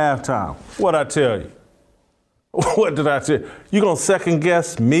before halftime. What'd I tell you? What did I tell you? You gonna second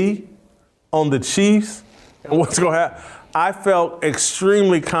guess me on the Chiefs and what's gonna happen? I felt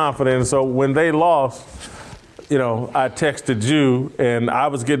extremely confident. So when they lost, I texted you, and I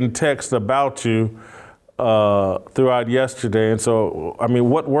was getting texts about you throughout yesterday. And so,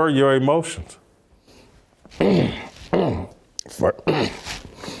 what were your emotions? Let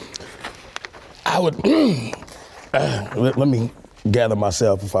me gather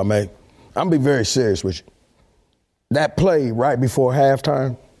myself, if I may. I'm gonna be very serious with you. That play right before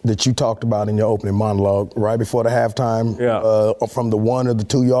halftime, that you talked about in your opening monologue right before the halftime from the 1 or the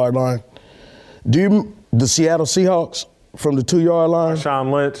 2 yard line. The Seattle Seahawks from the 2 yard line?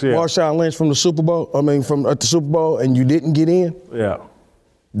 Marshawn Lynch, yeah. Marshawn Lynch from the Super Bowl, at the Super Bowl, and you didn't get in? Yeah.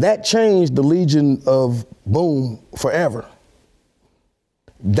 That changed the Legion of Boom forever.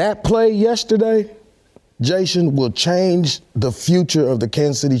 That play yesterday, Jason, will change the future of the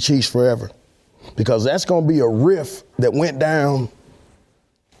Kansas City Chiefs forever. Because that's going to be a rift that went down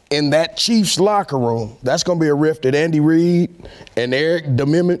in that Chiefs locker room. That's going to be a rift that Andy Reid and Eric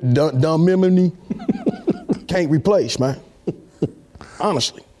Bieniemy can't replace, man.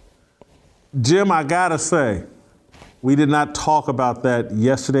 Honestly. Jim, I got to say, we did not talk about that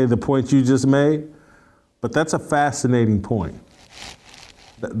yesterday, the point you just made, but that's a fascinating point.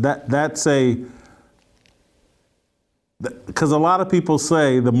 That's because a lot of people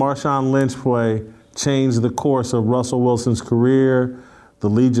say the Marshawn Lynch play changed the course of Russell Wilson's career, the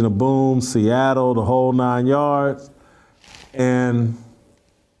Legion of Boom, Seattle, the whole 9 yards. And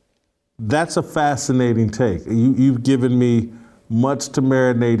that's a fascinating take. You've given me much to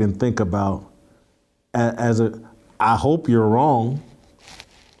marinate and think about. I hope you're wrong.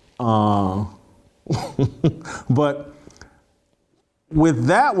 But with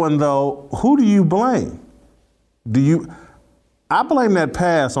that one, though, who do you blame? I blame that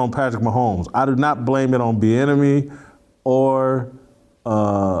pass on Patrick Mahomes. I do not blame it on Bieniemy or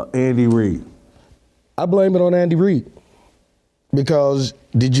Andy Reid. I blame it on Andy Reid because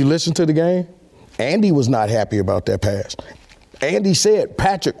did you listen to the game? Andy was not happy about that pass. Andy said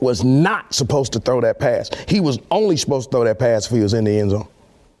Patrick was not supposed to throw that pass. He was only supposed to throw that pass if he was in the end zone.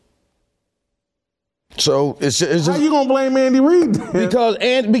 So it's just, how you gonna blame Andy Reid?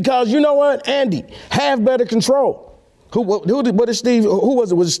 Because you know what, Andy, have better control. What is Steve? Who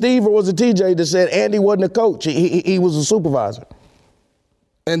was it? Was it Steve or was it TJ that said Andy wasn't a coach? He was a supervisor.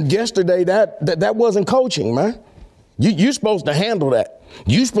 And yesterday that wasn't coaching, man. You're supposed to handle that.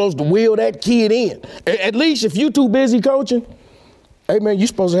 You're supposed to wheel that kid in. At least if you're too busy coaching, hey man, you're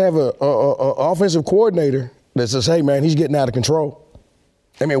supposed to have a offensive coordinator that says, hey man, he's getting out of control.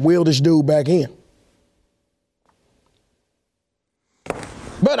 I mean, wheel this dude back in.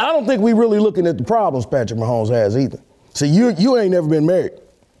 But I don't think we're really looking at the problems Patrick Mahomes has either. See, you ain't never been married.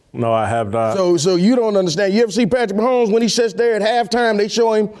 No, I have not. So you don't understand. You ever see Patrick Mahomes when he sits there at halftime, they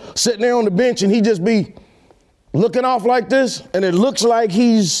show him sitting there on the bench and he just be looking off like this and it looks like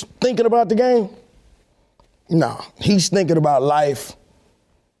he's thinking about the game? No, he's thinking about life.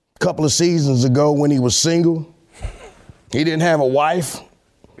 A couple of seasons ago when he was single, he didn't have a wife.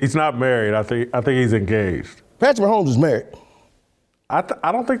 He's not married. I think he's engaged. Patrick Mahomes is married.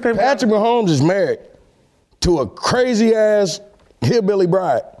 I don't think they've. Patrick Mahomes is married to a crazy-ass hillbilly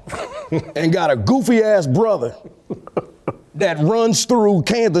bride and got a goofy-ass brother that runs through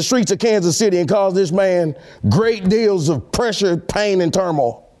the streets of Kansas City and causes this man great deals of pressure, pain, and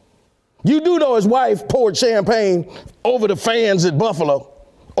turmoil. You do know his wife poured champagne over the fans at Buffalo,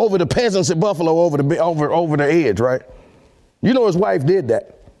 over the peasants at Buffalo, over the edge, right? You know his wife did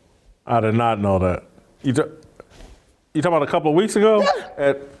that. I did not know that. You talking about a couple of weeks ago?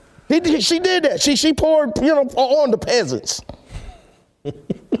 Yeah. She did that. She poured, on the peasants.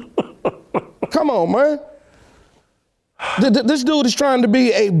 Come on, man. This dude is trying to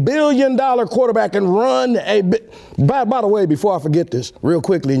be a $1 billion quarterback and run By the way, before I forget this, real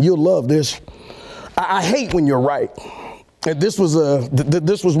quickly, and you'll love this. I hate when you're right. And this was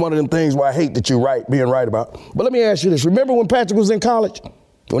one of them things where I hate that you're being right about. But let me ask you this. Remember when Patrick was in college?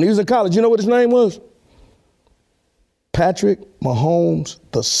 When he was in college, you know what his name was? Patrick Mahomes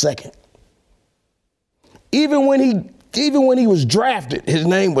II. Even when he was drafted, his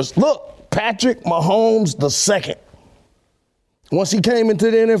name was, Patrick Mahomes II. Once he came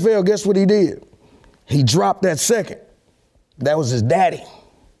into the NFL, guess what he did? He dropped that second. That was his daddy.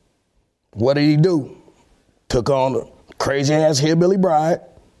 What did he do? Took on a crazy-ass hillbilly bride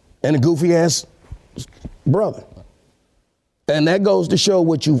and a goofy-ass brother. And that goes to show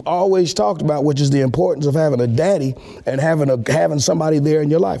what you've always talked about, which is the importance of having a daddy and having somebody there in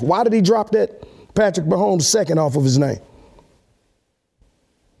your life. Why did he drop that Patrick Mahomes II off of his name?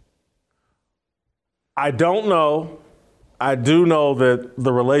 I don't know. I do know that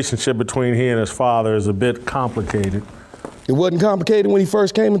the relationship between he and his father is a bit complicated. It wasn't complicated when he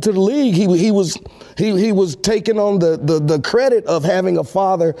first came into the league. He was taking on the credit of having a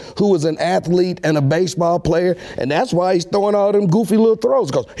father who was an athlete and a baseball player, and that's why he's throwing all them goofy little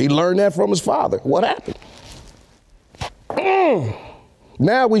throws, because he learned that from his father. What happened?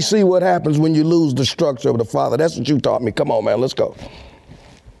 Now we see what happens when you lose the structure of the father. That's what you taught me. Come on, man, let's go.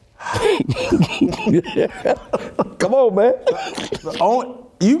 Come on, man.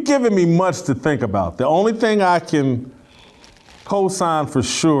 you've given me much to think about. The only thing I can co-sign for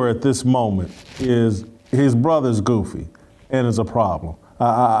sure at this moment is his brother's goofy and is a problem.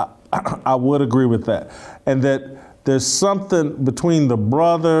 I would agree with that. And that there's something between the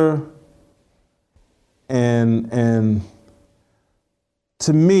brother and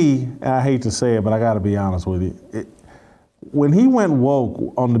to me, and I hate to say it, but I got to be honest with you. When he went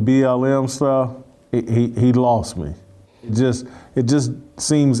woke on the BLM stuff, he lost me. It just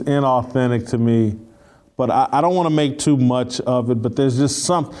seems inauthentic to me. But I don't want to make too much of it. But there's just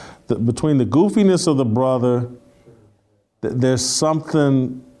something between the goofiness of the brother. There's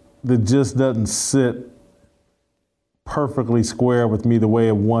something that just doesn't sit perfectly square with me the way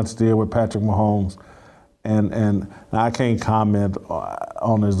it once did with Patrick Mahomes. And I can't comment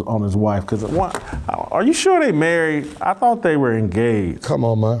on his wife because are you sure they married? I thought they were engaged. Come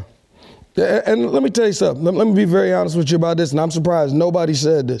on, man. And let me tell you something. Let me be very honest with you about this, and I'm surprised nobody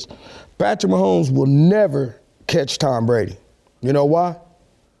said this. Patrick Mahomes will never catch Tom Brady. You know why?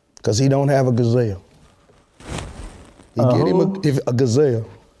 Because he don't have a gazelle. He get him a gazelle.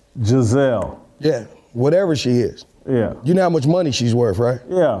 Giselle. Yeah, whatever she is. Yeah. You know how much money she's worth, right?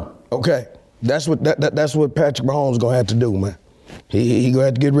 Yeah. Okay. That's what Patrick Mahomes gonna have to do, man. He gonna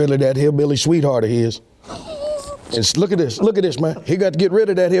have to get rid of that hillbilly sweetheart of his. And look at this, man. He got to get rid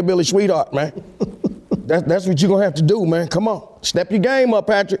of that hillbilly sweetheart, man. That's what you're gonna have to do, man. Come on, step your game up,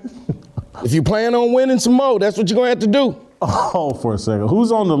 Patrick. If you plan on winning some more, that's what you're gonna have to do. Oh, for a second.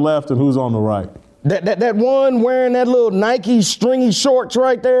 Who's on the left and who's on the right? That one wearing that little Nike stringy shorts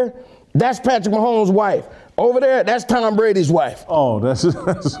right there, that's Patrick Mahomes' wife. Over there, that's Tom Brady's wife. Oh, that's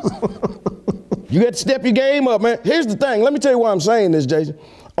You got to step your game up, man. Here's the thing. Let me tell you why I'm saying this, Jason.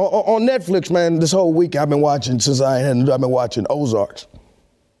 On Netflix, man, this whole week I've been watching Ozarks.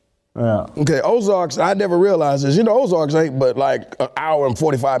 Yeah. Okay, Ozarks, I never realized this. You know, Ozarks ain't but like an hour and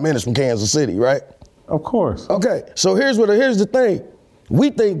 45 minutes from Kansas City, right? Of course. Okay, so here's the thing. We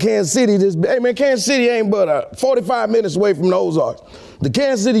think Kansas City, Kansas City ain't but 45 minutes away from the Ozarks. The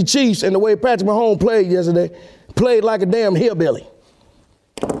Kansas City Chiefs and the way Patrick Mahomes played yesterday, played like a damn hillbilly.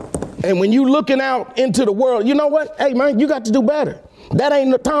 And when you looking out into the world, you know what? Hey, man, you got to do better.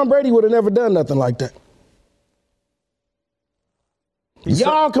 Tom Brady would have never done nothing like that.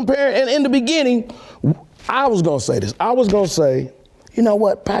 Y'all compare, and in the beginning, I was going to say this. I was going to say, you know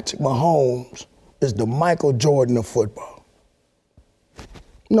what? Patrick Mahomes is the Michael Jordan of football.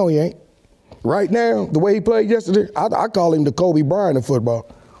 No, he ain't. Right now, the way he played yesterday, I call him the Kobe Bryant of football.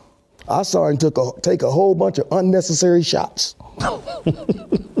 I saw him take a whole bunch of unnecessary shots.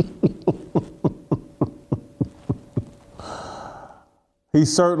 He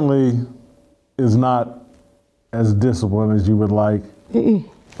certainly is not as disciplined as you would like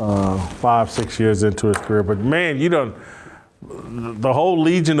 5-6 years into his career. But man, the whole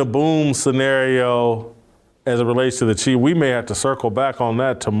Legion of Boom scenario as it relates to the Chiefs, we may have to circle back on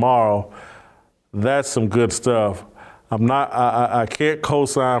that tomorrow. That's some good stuff. I can't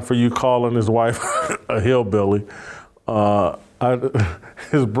co-sign for you calling his wife a hillbilly.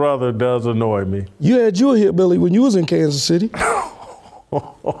 His brother does annoy me. You had you a hillbilly when you was in Kansas City.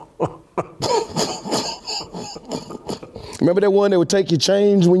 Remember that one that would take your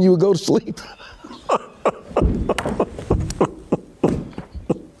change when you would go to sleep?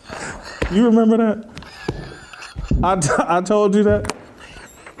 You remember that? I told you that?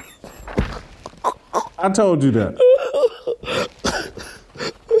 I told you that.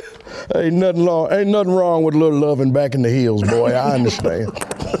 Ain't nothing wrong with a little loving back in the heels, boy. I understand.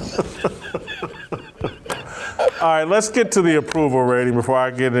 All right, let's get to the approval rating before I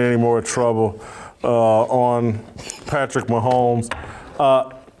get in any more trouble on Patrick Mahomes.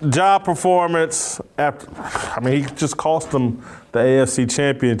 Job performance, he just cost them the AFC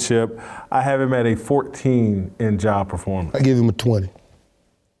Championship. I have him at a 14 in job performance. I give him a 20.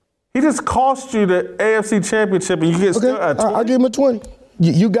 He just cost you the AFC Championship and you get still at 20? I give him a 20.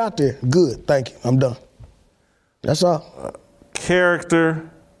 You got there. Good, thank you. I'm done. That's all. Character,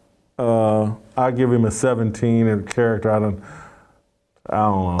 I give him a 17 in character. I don't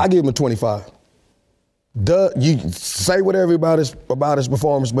know. I give him a 25. You say whatever about his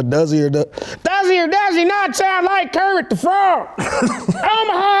performance, but does he or does he not sound like Kermit the Frog?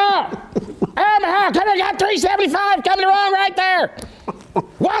 Omaha, come on, got 375 coming along right there.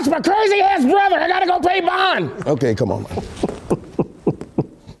 Watch my crazy ass brother. I gotta go pay bond. Okay, come on.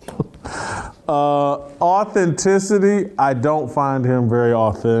 Authenticity, I don't find him very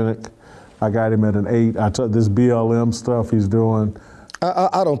authentic. I got him at an 8. This BLM stuff he's doing.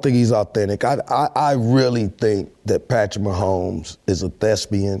 I don't think he's authentic. I really think that Patrick Mahomes is a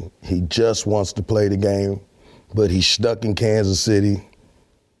thespian. He just wants to play the game, but he's stuck in Kansas City.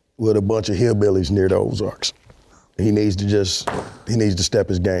 with a bunch of hillbillies near the Ozarks. He needs to step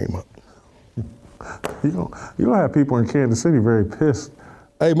his game up. You're gonna have people in Kansas City very pissed.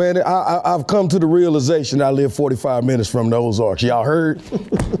 Hey man, I've come to the realization I live 45 minutes from the Ozarks. Y'all heard?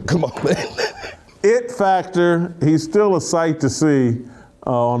 Come on, man. It factor, he's still a sight to see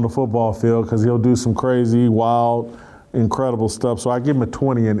on the football field because he'll do some crazy, wild, incredible stuff. So I give him a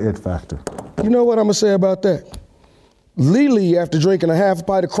 20 in it factor. You know what I'm gonna say about that? Lily, after drinking a half a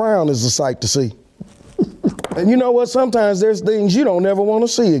pint of Crown, is a sight to see. And you know what? Sometimes there's things you don't ever want to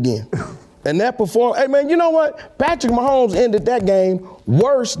see again. And that hey man, you know what? Patrick Mahomes ended that game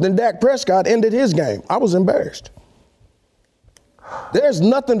worse than Dak Prescott ended his game. I was embarrassed. There's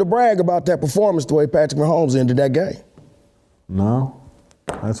nothing to brag about that performance the way Patrick Mahomes ended that game. No,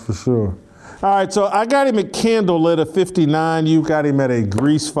 that's for sure. All right, so I got him at candlelit at 59. You got him at a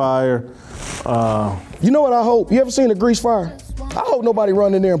grease fire. You know what I hope? You ever seen a grease fire? I hope nobody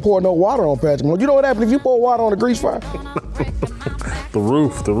run in there and pour no water on Patrick Mahomes. You know what happens if you pour water on a grease fire? The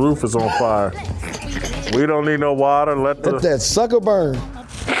roof is on fire. We don't need no water. Let that sucker burn.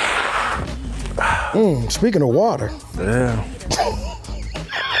 Speaking of water. Yeah.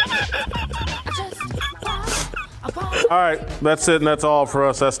 All right, that's it and that's all for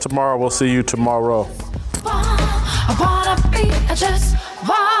us. That's tomorrow. We'll see you tomorrow. I wanna be just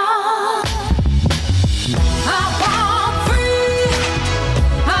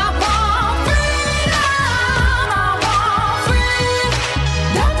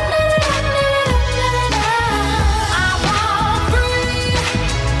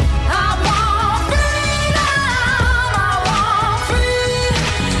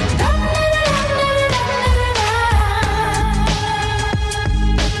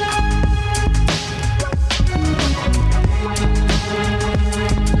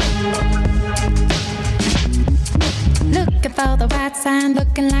for the right sign,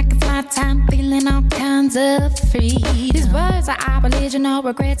 looking like a flight time, feeling all kinds of free. These words are our religion, no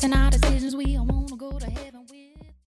regrets in our decisions. We all want